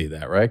You can them. see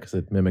that, right? Because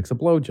it mimics a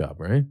blowjob,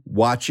 right?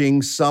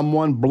 Watching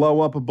someone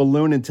blow up a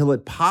balloon until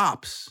it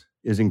pops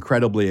is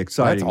incredibly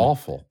exciting. That's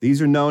awful.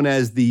 These are known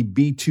as the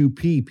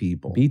B2P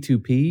people.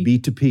 B2P?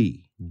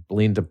 B2P.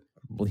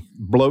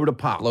 Blow to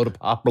pop. Blow to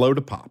pop. Blow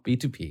to pop.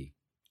 B2P.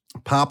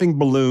 Popping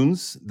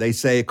balloons, they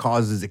say it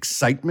causes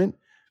excitement,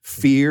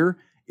 fear,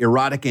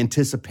 erotic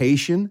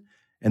anticipation,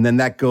 and then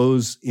that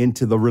goes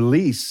into the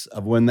release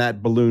of when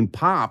that balloon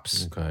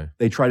pops. Okay.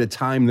 They try to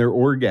time their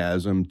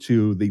orgasm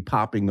to the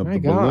popping of My the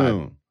God.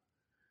 balloon.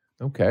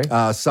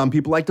 Okay. Some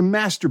people like to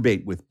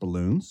masturbate with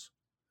balloons.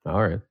 All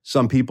right.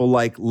 Some people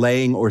like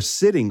laying or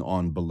sitting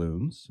on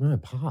balloons. Oh,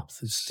 it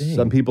pops. It stings.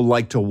 Some people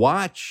like to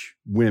watch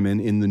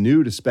women in the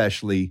nude,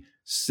 especially,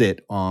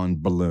 sit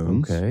on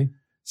balloons. Okay.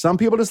 Some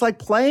people just like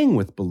playing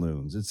with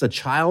balloons. It's a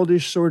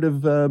childish sort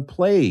of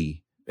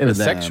play. And for a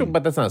sexual, them.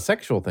 but that's not a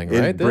sexual thing,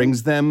 right? It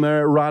brings them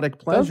erotic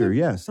pleasure, it?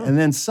 yes. Oh. And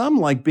then some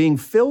like being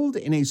filled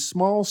in a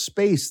small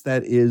space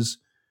that is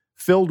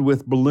filled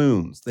with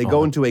balloons. They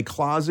go into a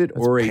closet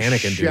or a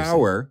panic-inducing.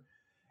 shower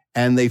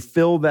and they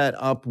fill that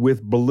up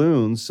with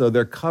balloons. So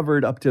they're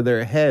covered up to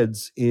their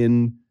heads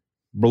in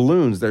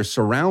balloons. They're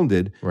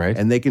surrounded. Right.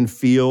 And they can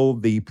feel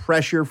the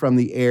pressure from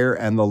the air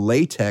and the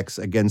latex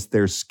against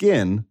their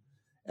skin.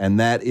 And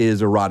that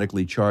is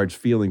erotically charged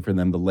feeling for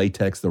them, the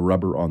latex, the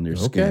rubber on their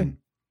skin.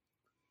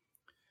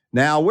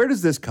 Now, where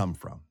does this come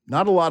from?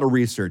 Not a lot of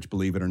research,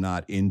 believe it or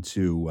not,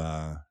 into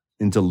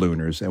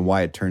lunars and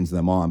why it turns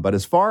them on. But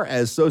as far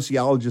as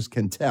sociologists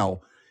can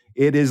tell,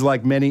 it is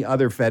like many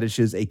other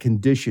fetishes, a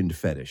conditioned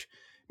fetish,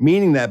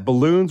 meaning that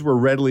balloons were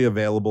readily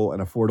available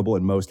and affordable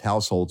in most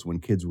households when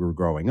kids were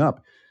growing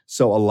up.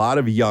 So a lot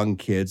of young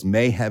kids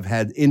may have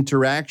had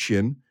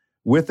interaction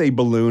with a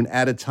balloon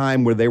at a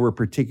time where they were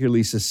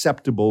particularly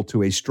susceptible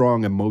to a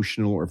strong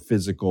emotional or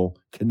physical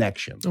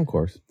connection. Of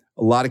course.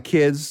 A lot of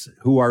kids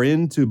who are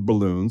into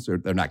balloons, or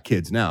they're not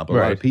kids now, but a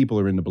lot of people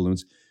are into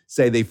balloons,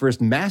 say they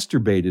first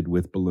masturbated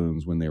with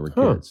balloons when they were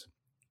kids.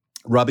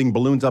 Rubbing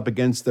balloons up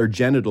against their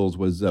genitals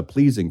was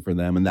pleasing for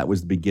them, and that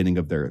was the beginning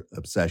of their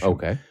obsession.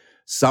 Okay.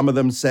 Some of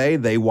them say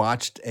they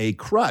watched a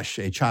crush,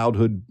 a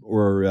childhood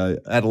or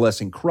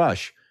adolescent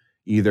crush,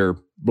 either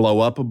blow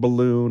up a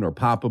balloon or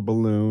pop a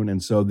balloon,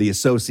 and so the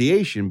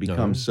association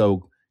becomes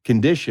so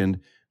conditioned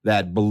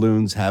that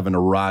balloons have an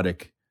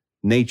erotic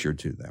nature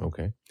to them.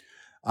 Okay.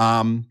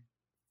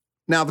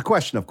 Now, the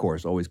question, of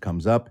course, always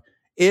comes up,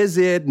 is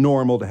it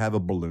normal to have a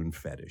balloon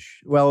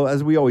fetish? Well,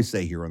 as we always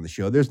say here on the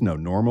show, there's no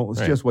normal.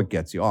 It's just what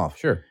gets you off.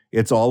 Sure.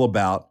 It's all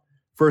about,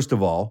 first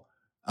of all,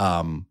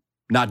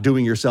 not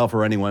doing yourself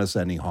or anyone else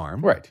any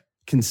harm. Right.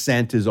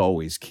 Consent is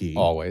always key.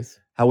 Always.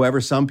 However,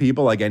 some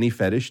people, like any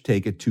fetish,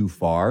 take it too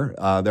far.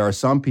 There are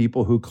some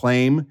people who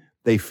claim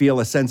they feel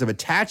a sense of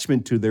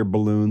attachment to their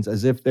balloons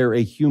as if they're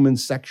a human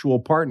sexual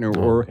partner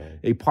or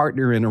a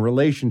partner in a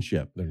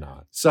relationship. They're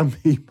not. Some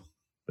people.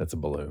 That's a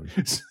balloon.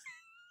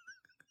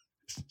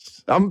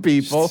 Some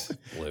people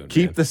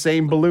keep the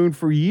same balloon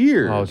for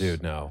years. Oh,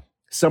 dude, no.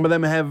 Some of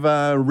them have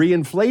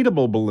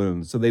reinflatable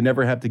balloons, so they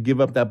never have to give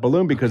up that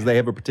balloon because they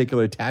have a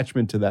particular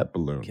attachment to that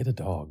balloon. Get a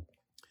dog.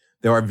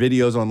 There are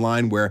videos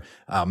online where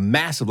a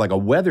massive, like a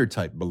weather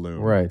type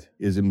balloon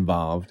is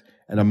involved,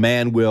 and a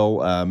man will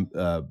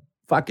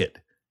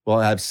will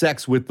have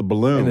sex with the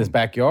balloon. In his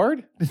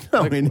backyard?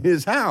 No, in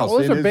his house. Oh,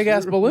 those in are his- big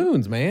ass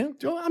balloons, man.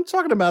 Joe, I'm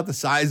talking about the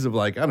size of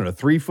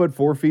 3 foot,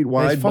 4 feet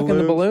wide. He's fucking the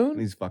balloons. balloon?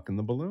 He's fucking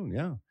the balloon,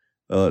 yeah.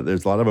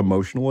 There's a lot of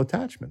emotional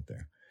attachment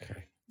there.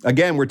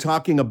 Again, we're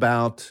talking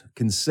about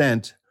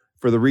consent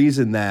for the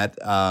reason that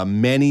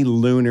many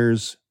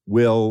lunars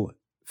will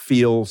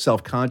feel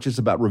self-conscious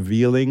about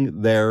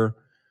revealing their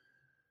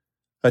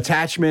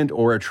attachment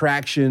or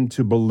attraction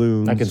to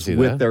balloons I can see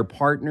with that. their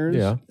partners.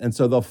 Yeah. And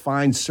so they'll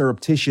find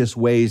surreptitious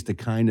ways to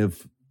kind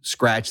of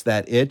scratch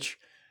that itch.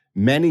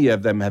 Many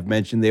of them have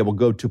mentioned they will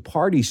go to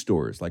party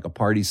stores, like a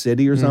Party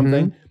City or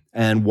something,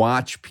 and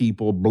watch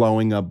people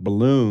blowing up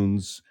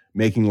balloons,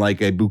 making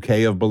like a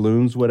bouquet of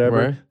balloons, whatever.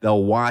 Right.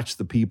 They'll watch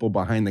the people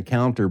behind the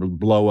counter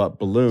blow up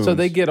balloons. So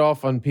they get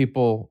off on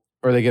people,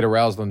 or they get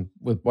aroused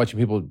with watching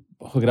people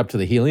hook it up to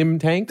the helium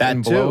tank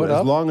and blow too, it as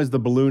up? long as the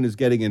balloon is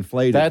getting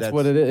inflated. That's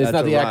what it is. It's that's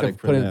not the act erotic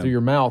of for putting it them. through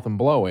your mouth and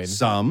blowing.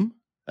 Some,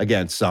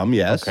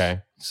 yes. Okay.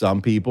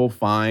 Some people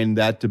find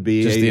that to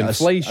be Just the a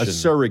inflation.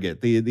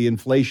 surrogate. The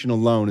inflation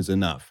alone is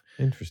enough.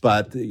 Interesting.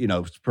 But,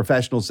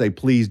 professionals say,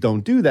 please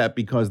don't do that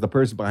because the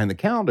person behind the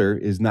counter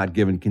is not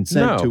given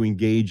consent No. to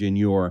engage in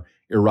your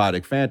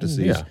erotic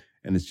fantasies. Yeah.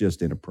 And it's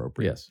just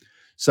inappropriate. Yes.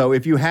 So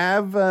if you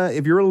have,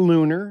 if you're a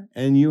lunar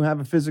and you have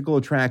a physical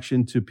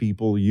attraction to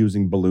people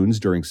using balloons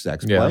during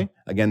sex Yeah. play,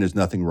 again, there's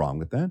nothing wrong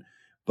with that.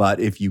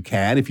 But if you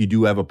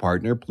do have a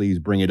partner, please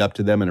bring it up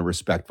to them in a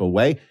respectful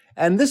way.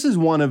 And this is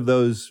one of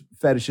those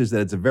fetishes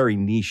that it's a very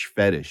niche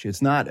fetish.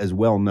 It's not as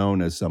well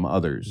known as some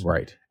others.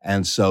 Right.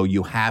 And so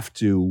you have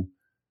to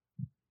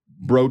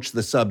broach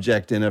the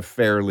subject in a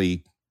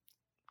fairly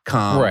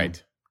calm,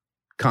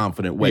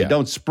 confident way. Yeah.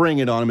 Don't spring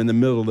it on them in the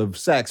middle of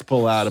sex,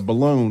 pull out a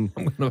balloon.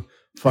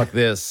 Fuck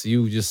this.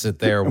 You just sit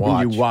there and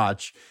watch. You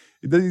watch.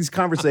 These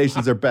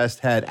conversations are best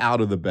had out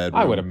of the bedroom.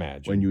 I would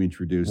imagine. when you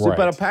introduce Right.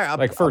 it. But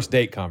like first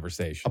date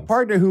conversation. a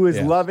partner who is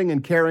Yeah. loving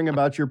and caring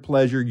about your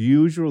pleasure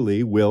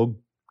usually will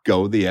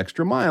go the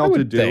extra mile I to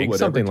would do think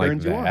whatever something like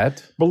turns you on.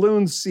 that.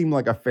 Balloons seem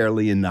like a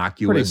fairly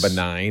innocuous, Pretty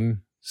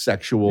benign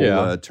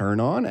sexual turn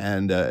on,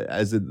 and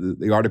as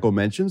the article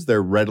mentions,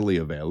 they're readily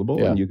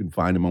available, and you can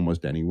find them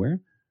almost anywhere.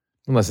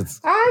 Unless it's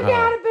I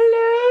got a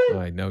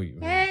balloon. I know you.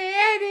 Hey,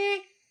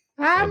 Eddie.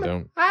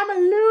 don't. I'm a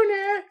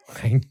lunar.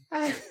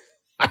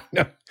 I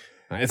know.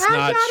 It's I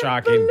not got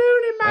shocking. a balloon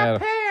in my Uh,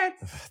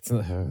 pants.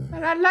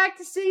 And I'd like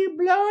to see you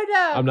blow it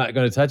up. I'm not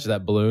going to touch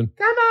that balloon.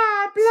 Come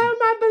on, blow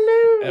my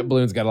balloon. That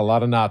balloon's got a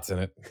lot of knots in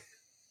it.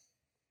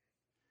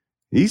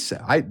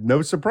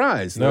 No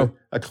surprise. No.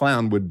 A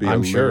clown would be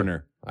I'm a sure.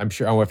 lunar. I'm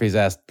sure. I wonder if he's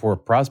asked poor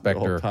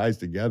Prospector. All ties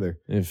together.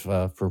 If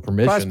for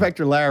permission.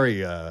 Prospector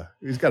Larry,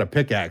 he's got a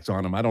pickaxe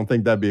on him. I don't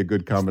think that'd be a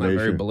good combination.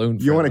 very balloon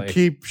You want to friendly.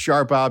 keep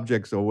sharp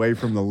objects away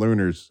from the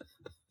lunars.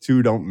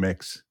 Two don't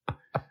mix.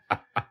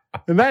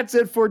 And that's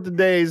it for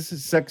today's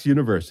Sex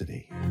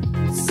University.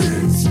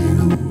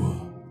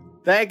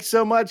 Thanks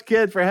so much,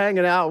 kid, for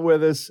hanging out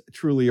with us.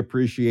 Truly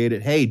appreciate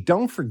it. Hey,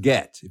 don't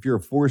forget, if you're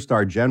a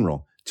 4-star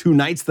general,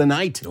 tonight's the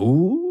night.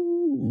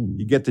 Ooh.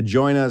 You get to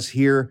join us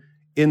here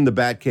in the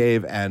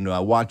Batcave and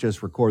watch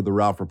us record the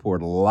Ralph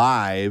Report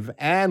live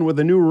and with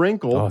a new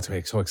wrinkle. Oh,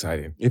 it's so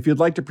exciting. If you'd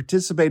like to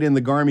participate in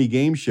the Garmy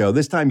Game Show,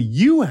 this time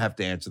you have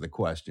to answer the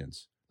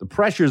questions. The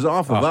pressure's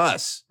off of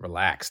us.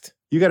 Relaxed.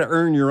 You got to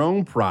earn your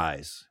own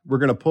prize. We're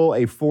going to pull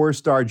a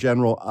 4-star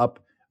general up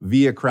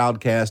via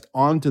Crowdcast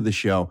onto the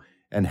show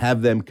and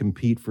have them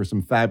compete for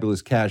some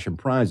fabulous cash and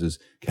prizes,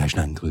 cash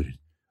not included,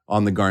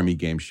 on the Garmy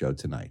Game Show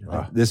tonight.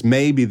 This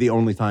may be the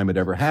only time it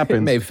ever happens.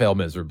 It may fail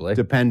miserably.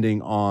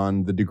 Depending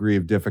on the degree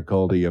of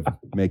difficulty of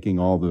making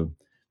all the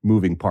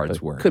moving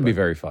parts work. Could be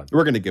very fun.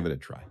 We're going to give it a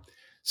try.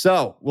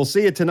 So we'll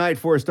see you tonight,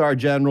 4-star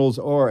generals,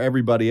 or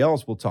everybody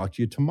else. We'll talk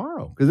to you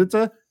tomorrow because it's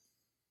a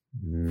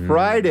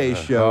Friday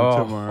show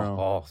tomorrow.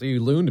 Oh, so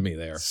you looned me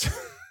there.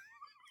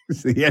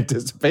 It's the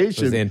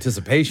anticipation. It was the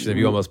anticipation of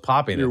you almost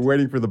popping You're it.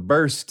 waiting for the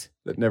burst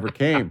that never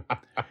came.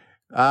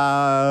 We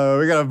got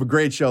to have a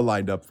great show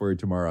lined up for you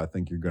tomorrow. I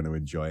think you're going to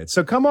enjoy it.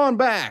 So come on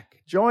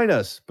back. Join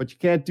us. But you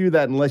can't do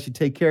that unless you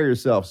take care of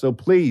yourself. So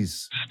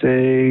please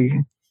stay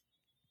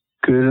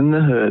good in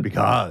the hood.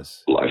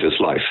 Because life is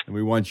life. And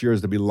we want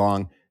yours to be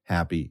long,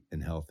 happy,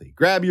 and healthy.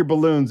 Grab your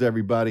balloons,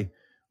 everybody.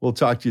 We'll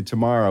talk to you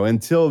tomorrow.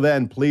 Until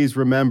then, please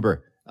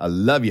remember, I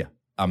love you.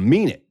 I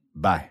mean it.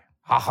 Bye.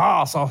 Ha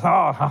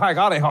ha, I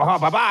got it. Ha ha,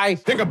 bye bye.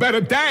 Think I better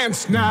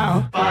dance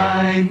now.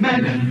 By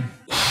Menon.